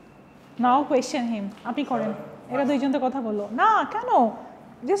 Now question him. আপনি করেন। এরা দুইজন তো কথা বললো না কেন?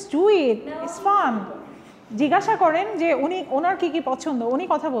 Just do it, it's fun. জিজ্ঞাসা করেন যে ওনার কি কি পছন্দ, উনি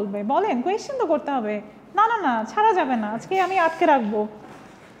কথা বলবে, বলেন, কোয়েশ্চেন তো করতে হবে। না না না, ছাড়া যাবে না, আজকে আমি আটকে রাখবো,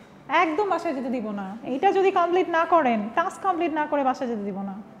 একদম বাসায় যেতে দিব না। এটা যদি কমপ্লিট না করেন, টাস্ক কমপ্লিট না করে বাসায় যেতে দিব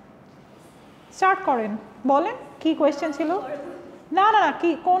না। স্টার্ট করেন, বলেন কি কোয়েশ্চেন ছিল। না না না, কি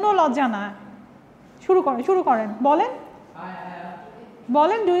কোনো লজ্জা না, শুরু করেন, বলেন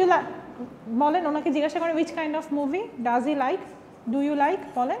বলেন। ডু ইউ লাইক, বলেন, ওনাকে জিজ্ঞাসা করেন which kind of movie does he like, do you like,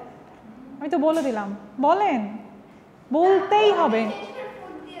 বলেন। আমি তো বলে দিলাম, বলেন, বলতেই হবে।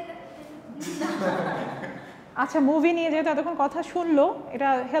 আচ্ছা, মুভি নিয়ে যেহেতু এতক্ষণ কথা শুনলো, এটা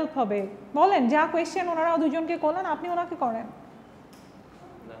হেল্প হবে। বলেন, যা কোয়েশ্চেন ওনারা দুজনকে করলেন, আপনি ওনাকে করেন।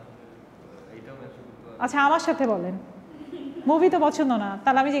 আচ্ছা, আমার সাথে বলেন, মুভি তো পছন্দ না,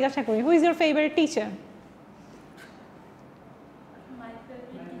 তাহলে আমি জিজ্ঞাসা করি, who is your favourite teacher?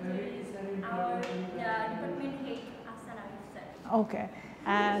 Okay,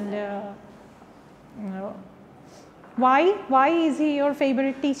 and why is he your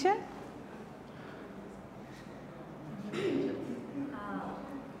favorite teacher?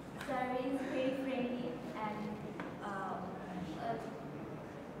 Sir is very friendly and sir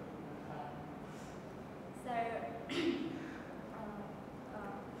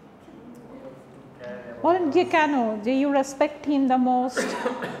বলেন যে কেন, যে you respect him the most,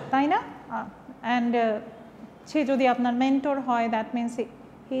 তাই না? অ্যান্ড সে যদি আপনার মেন্টর হয়, that means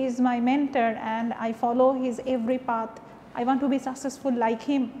he is my mentor and I follow his every path, I want to be successful like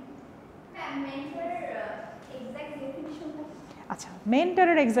him. আচ্ছা,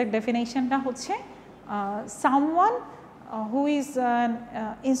 মেন্টরের এক্সাক্ট ডেফিনেশনটা হচ্ছে someone who is an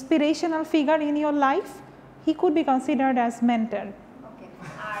inspirational figure in your life, he could be considered as mentor.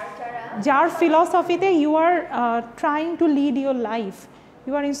 যার ফিলসফিতে you are trying to lead your life,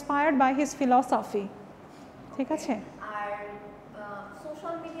 you R inspired by his philosophy, ঠিক আছে? আর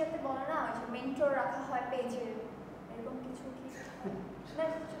social মিডিয়াতে বলে না যে মেন্টর রাখা হয় পেজে, এরকম কিছু কি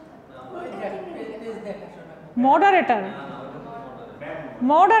মডারেটর,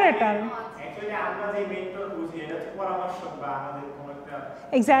 মডারেটর অ্যাকচুয়ালি আমরা যে মেন্টর বুঝি এটা হচ্ছে পরামর্শক বা আমাদের কোন একটা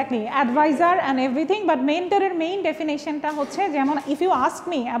exactly adviser and everything, but মেন্টরের মেইন ডেফিনেশনটা হচ্ছে, যেমন if you ask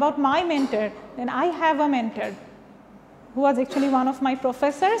me about my mentor, then I have a mentor who was actually one of my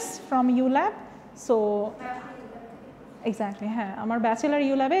Professor's from ULAB. So exactly, হ্যাঁ, আমার ব্যাচেলার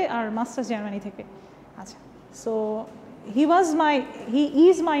ইউল্যাবে আর মাস্টার্স জার্মানি থেকে। আচ্ছা, so he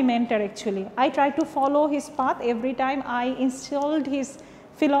is my mentor actually. I try to follow his path every time. I installed his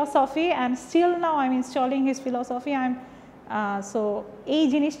philosophy and still now I'm installing his philosophy. So এই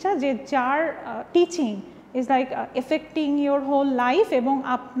জিনিসটা যে যার teaching is like affecting your whole life, এবং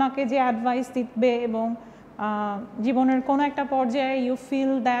আপনাকে যে advice দিবে, এবং জীবনের কোনো একটা পর্যায়ে ইউ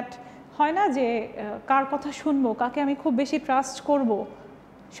ফিল দ্যাট, হয় না যে কার কথা শুনবো, কাকে আমি খুব বেশি ট্রাস্ট করব,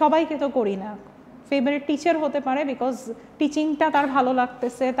 সবাইকে তো করি না। ফেভারিট টিচার হতে পারে বিকজ টিচিংটা তার ভালো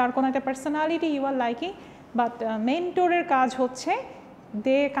লাগতেছে, তার কোনো একটা personality you R liking, but মেন্টরের কাজ হচ্ছে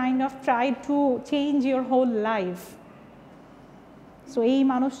দে kind of try to change your whole life. So এই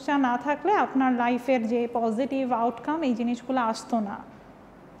মানুষটা না থাকলে আপনার লাইফের যে পজিটিভ আউটকাম, এই জিনিসগুলো আসতো না।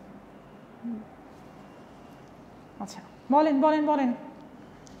 আচ্ছা, বলেন বলেন বলেন,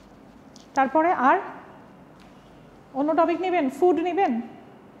 তারপরে আর অন্য টপিক নেবেন? ফুড নেবেন?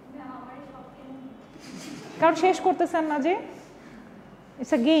 কারণ শেষ করতেছেন না যে,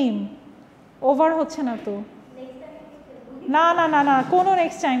 ইটস আ গেম, ওভার হচ্ছে না তো। না না না না, কোনো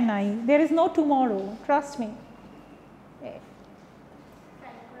নেক্সট টাইম নাই, there is no tomorrow, trust me.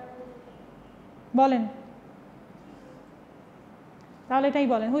 বলেন তাহলে, এটাই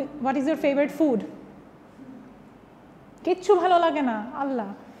বলেন, what is your favourite food? কিচ্ছু ভালো লাগে না? আল্লাহ,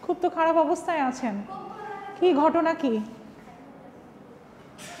 খুব তো খারাপ অবস্থায় আছেন। কি ঘটনা কি?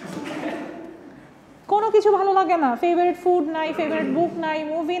 কোনো কিছু ভালো লাগে না? ফেভারিট ফুড নাই, ফেভারিট বুক নাই,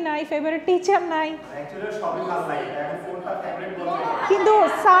 মুভি নাই, ফেভারিট টিচার নাই? অ্যাকচুয়ালি সবই ভালো লাগে, এখন কোনটা ফেভারিট বলতে কিন্তু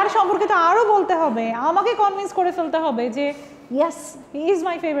স্যার সম্পর্কে তো আরও বলতে হবে, আমাকে কনভিন্স করে ফেলতে হবে যে yes he is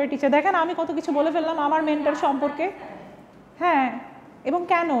my favourite teacher. দেখেন আমি কত কিছু বলে ফেললাম আমার মেন্টর সম্পর্কে। হ্যাঁ, এবং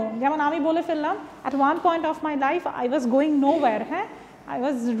কেন? যেমন আমি বলে ফেললাম at one point of my life I was going nowhere, হ্যাঁ, I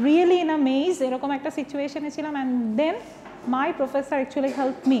was really in a মেজ, এরকম একটা সিচুয়েশনে ছিলাম, and then my professor actually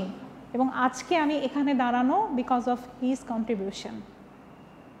help me, এবং আজকে আমি এখানে দাঁড়ানো because of his contribution.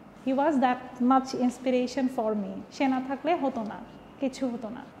 He was that much inspiration for me. সে না থাকলে হতো না, কিছু হতো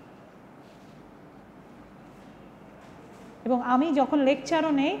না। এবং আমি যখন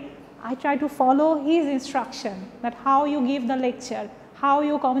লেকচারও নেই, I try to follow his instruction, that how you give the lecture, how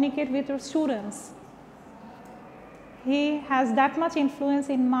you communicate with your students. He has that much influence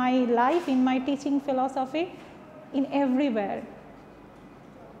in my life, in my teaching philosophy, in everywhere.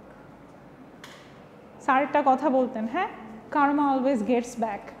 Sir একটা কথা বলতেন, হ্যাঁ, Karma always Gates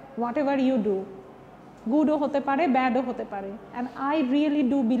back what ever you do, গুডও হতে পারে ব্যাডও হতে পারে, and I really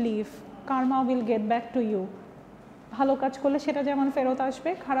do believe Karma will get back to you. ভালো কাজ করলে সেটা যেমন ফেরত আসবে,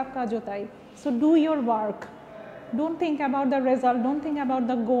 খারাপ কাজও তাই। So do your work, don't think about the result, don't think about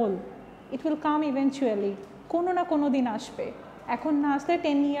the goal, it will come eventually. কোনো না কোনো দিন আসবে, এখন না আসলে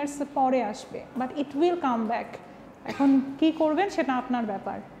 10 years পরে আসবে, but it will come back. এখন কি করবেন সেটা আপনার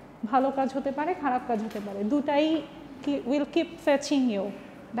ব্যাপার, ভালো কাজ হতে পারে খারাপ কাজ হতে পারে, দুটাই will keep fetching you,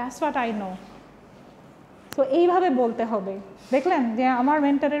 that's what I know. তো এইভাবে বলতে হবে। দেখলেন যে আমার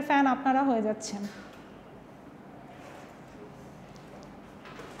মেন্টরের ফ্যান আপনারা হয়ে যাচ্ছেন।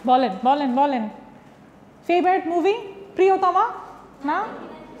 বলেন বলেন বলেন, ফেভারিট মুভি, প্রিয়তমা, না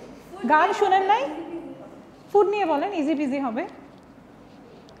গান শুনেন নাই? ফুড নিয়ে বলেন, ইজি পিজি হবে।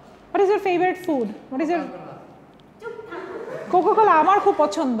 What is your favourite food? What is your? Coca Cola আমার খুব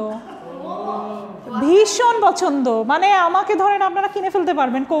পছন্দ, ভীষণ পছন্দ, মানে আমাকে ধরেন আপনারা কিনে ফেলতে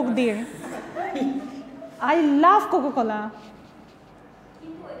পারবেন কোক দিয়ে। I love Coca Cola.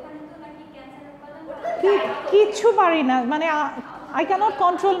 কিচ্ছু পারি না, মানে I cannot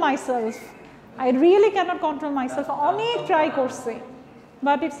control myself, I really cannot control myself. অনেক ট্রাই করছি,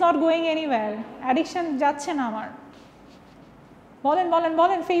 but it's not going anywhere, addiction যাচ্ছে না আমার। বলেন বলেন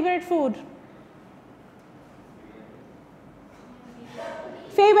বলেন, ফেভারিট ফুড,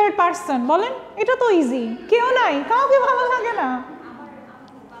 ফেভারিট পার্সন বলেন, এটা তো ইজি, কেউ নাই, কাউকে ভালো লাগে না,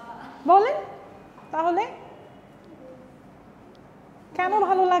 বলেন তাহলে কেন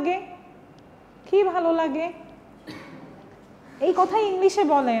ভালো লাগে, কি ভালো লাগে, এই কথাই ইংলিশে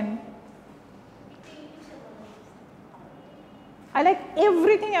বলেন। I like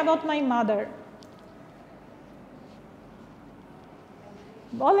everything about my mother.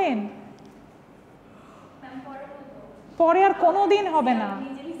 বলেন, পরে আর কোনোদিন হবে না,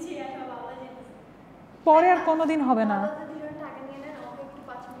 পরে আর কোনোদিন হবে না।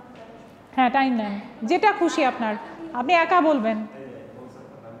 হ্যাঁ, টাইম নেন, যেটা খুশি আপনার, আপনি একা বলবেন,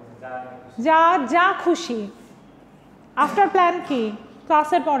 যা যা খুশি। আফটার প্ল্যান কি?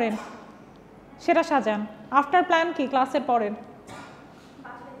 ক্লাসের পড়েন, সেটা সাজান। আফটার প্ল্যান কি? ক্লাসের পড়েন,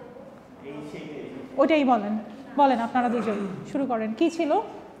 ওইটাই বলেন। বলেন আপনারা দুজন শুরু করেন, কি ছিল?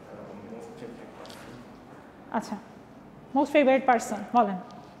 আচ্ছা, মোস্ট ফেভারিট পার্সন বলেন।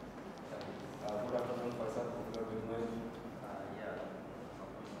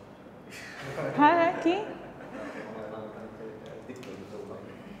 হ্যাঁ হ্যাঁ, কি?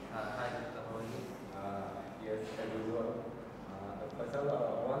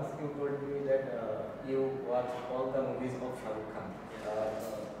 Once you told me that you watch all the movies of Shah Rukh Khan.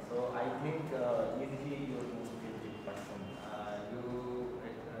 So I think is he your most favorite person?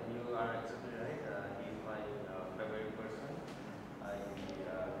 You are absolutely right. He is my favorite person. I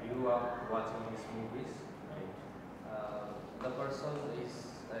grew up watching his movies. The person is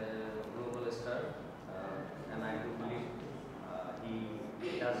a global star, and I do believe he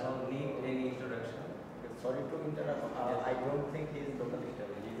does not need any introduction. Sorry to interrupt. I don't think he is local star.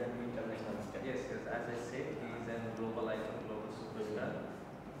 He is an international star. Yes, yes. As I said, he is a global icon, global superstar.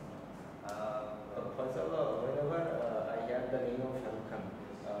 Whenever I hear the name of Shah Rukh Khan,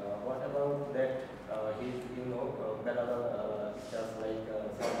 what about that? His, parallel stars like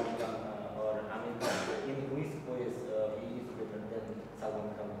Salman Khan or Amir Khan. In which ways he is better than Salman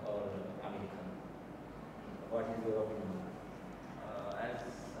Khan or Amir Khan? What is your opinion? As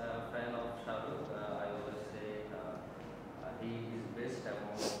a fan of Shah Rukh, I always say he is best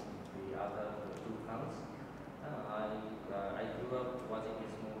among the other two Khans. I grew up watching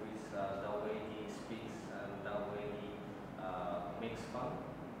his movies, the way he speaks and the way he makes fun.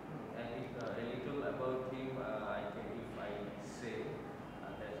 And a little about him, I think if I say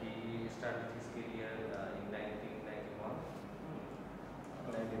that he started his career in 1991.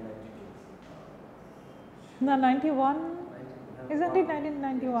 1992. No, 91. Isn't it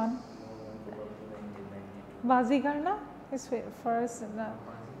 1991? Bazigar na? His first.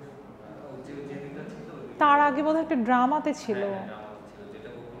 তার আগে বোধহয় একটা ড্রামাতে ছিল।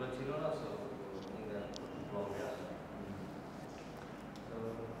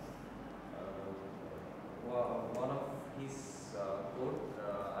 One of his quote,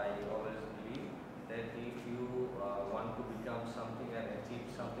 I always believe that if you want to become something and achieve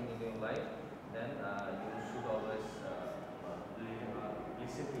something in your life, then you should always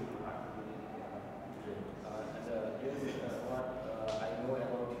listen to your heart. What I know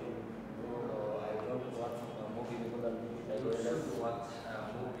about him, though I don't watch movie regularly. You should watch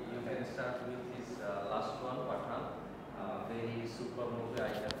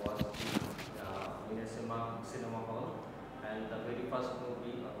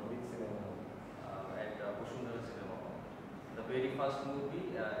first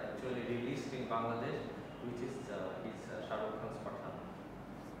movie actually released in Bangladesh, which is his Shah Rukh Khan's Pathan.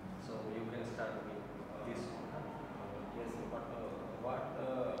 So you can start with this one. Yes, but what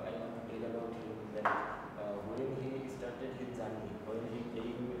I want to tell about him that when he started his journey, when he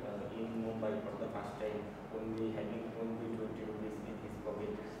came in Mumbai for the first time, only having only 20 rupees in his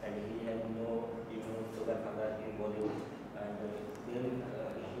pocket, and he had no, sugar father in Bollywood, and then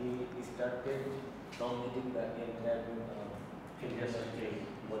he started dominating the entire film industry,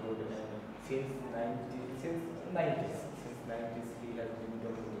 Bollywood, and since 90s he has been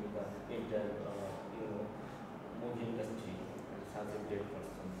dominating the entire movie industry and such a great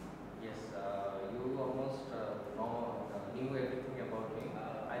person. Yes, you almost knew everything about him.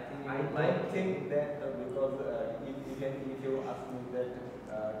 I think you I would don't think that because even if you ask me that,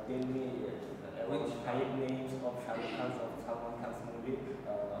 tell me which 5 names of Shah Rukh Khan's or Salman Khan's movie,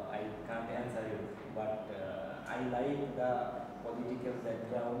 I can't answer you. But I like the political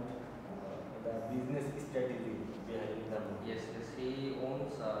background, the business strategy behind the movie. Yes, he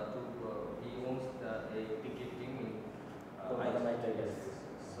owns a ticketing in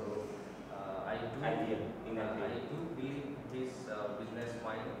So I do believe his business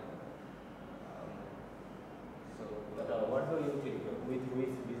mind. What do you think? With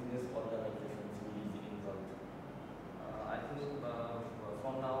which business organizations he is involved? I think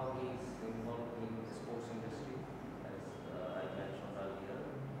for now he is involved in the sports industry, as I mentioned earlier.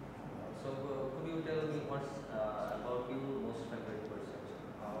 So could you tell me what's about your most favorite person?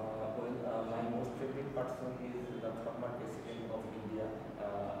 My most favorite person is the former president of India,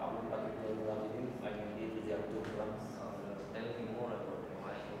 Abdul Qadir Jawahir. Tell me more about him.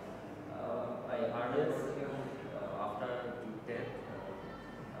 I heard about him after his death.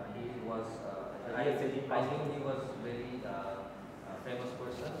 He was. I think he was very famous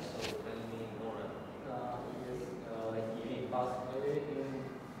person. So tell me more about him. Yes, he passed away in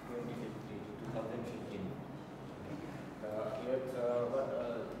 2015. But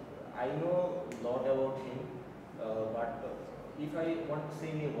I know a lot about him. But if I want to say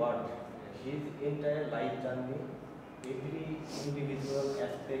in a word, his entire life journey, every individual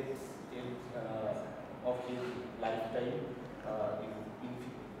aspects of his lifetime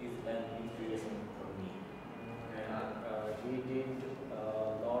is an inspiration for me. And he did a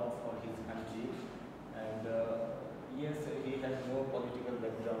lot for his country. And yes, he has no political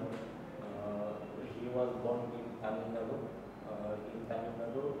background. He was born in Tamil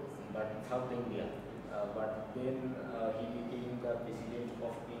Nadu, but South India. But then he became the president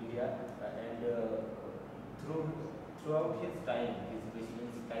of India, and throughout his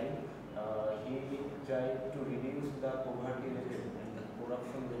presidency time, he tried to reduce the poverty level and the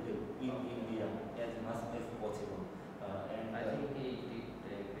corruption level in India as much as possible. And I think he did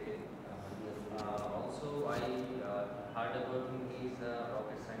great. Also, I heard about him. He is a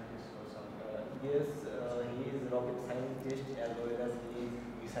rocket scientist or something. Yes, he is rocket scientist as well as he is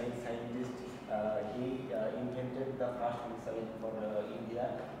missile scientist. He invented the first missile for India,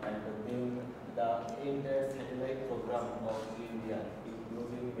 and then the entire satellite program of India,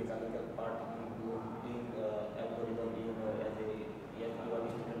 including mechanical part, including algorithm, as a you are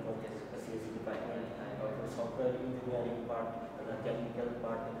student of the CSE department, software engineering part, the technical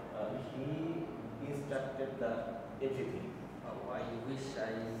part. He instructed everything. I wish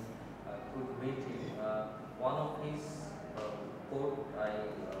I could meet him. One of his quote,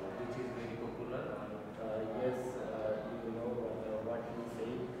 which is very popular. Yes, you know what he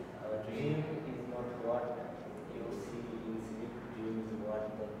said. Dream is not what you see in sleep. Dream is what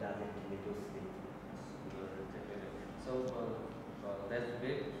doesn't let you sleep. So that's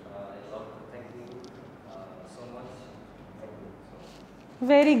great. I love to thank you so much.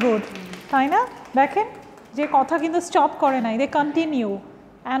 Very good, তাই না? দেখেন যে কথা কিন্তু stop করে নাই, দে continue.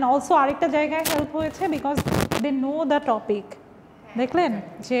 And also আরেকটা জায়গায় হেল্প হয়েছে because they know the topic. দেখলেন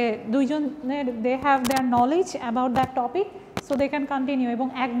যে দুইজনের they have their knowledge about that topic, so they can continue. এবং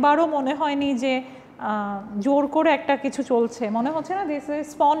একবারও মনে হয়নি যে জোর করে একটা কিছু চলছে, মনে হচ্ছে না দিস ইজ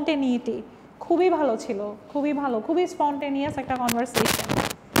স্পন্টেনিটি। খুবই ভালো ছিল, খুবই ভালো, খুবই স্পন্টেনিয়াস একটা কনভারসেশন।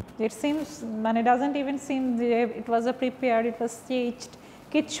 ইট সিমস মানে ডাজন্ট ইভেন সিম যে ইট ওয়াজ আ প্রিপেয়ার্ড, ইট ওয়াজ স্টেজড,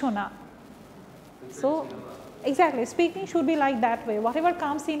 কিচ্ছু না। So exactly speaking should be like that way, what ever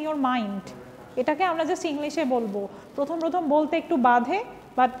comes in your mind. এটাকে আমরা জাস্ট ইংলিশে বলবো, প্রথম বলতে একটু বাধে,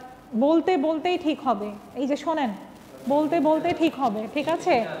 বাট বলতে বলতেই ঠিক হবে। এই যে শোনেন, বলতে বলতে ঠিক হবে, ঠিক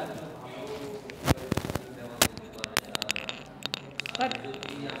আছে? বাট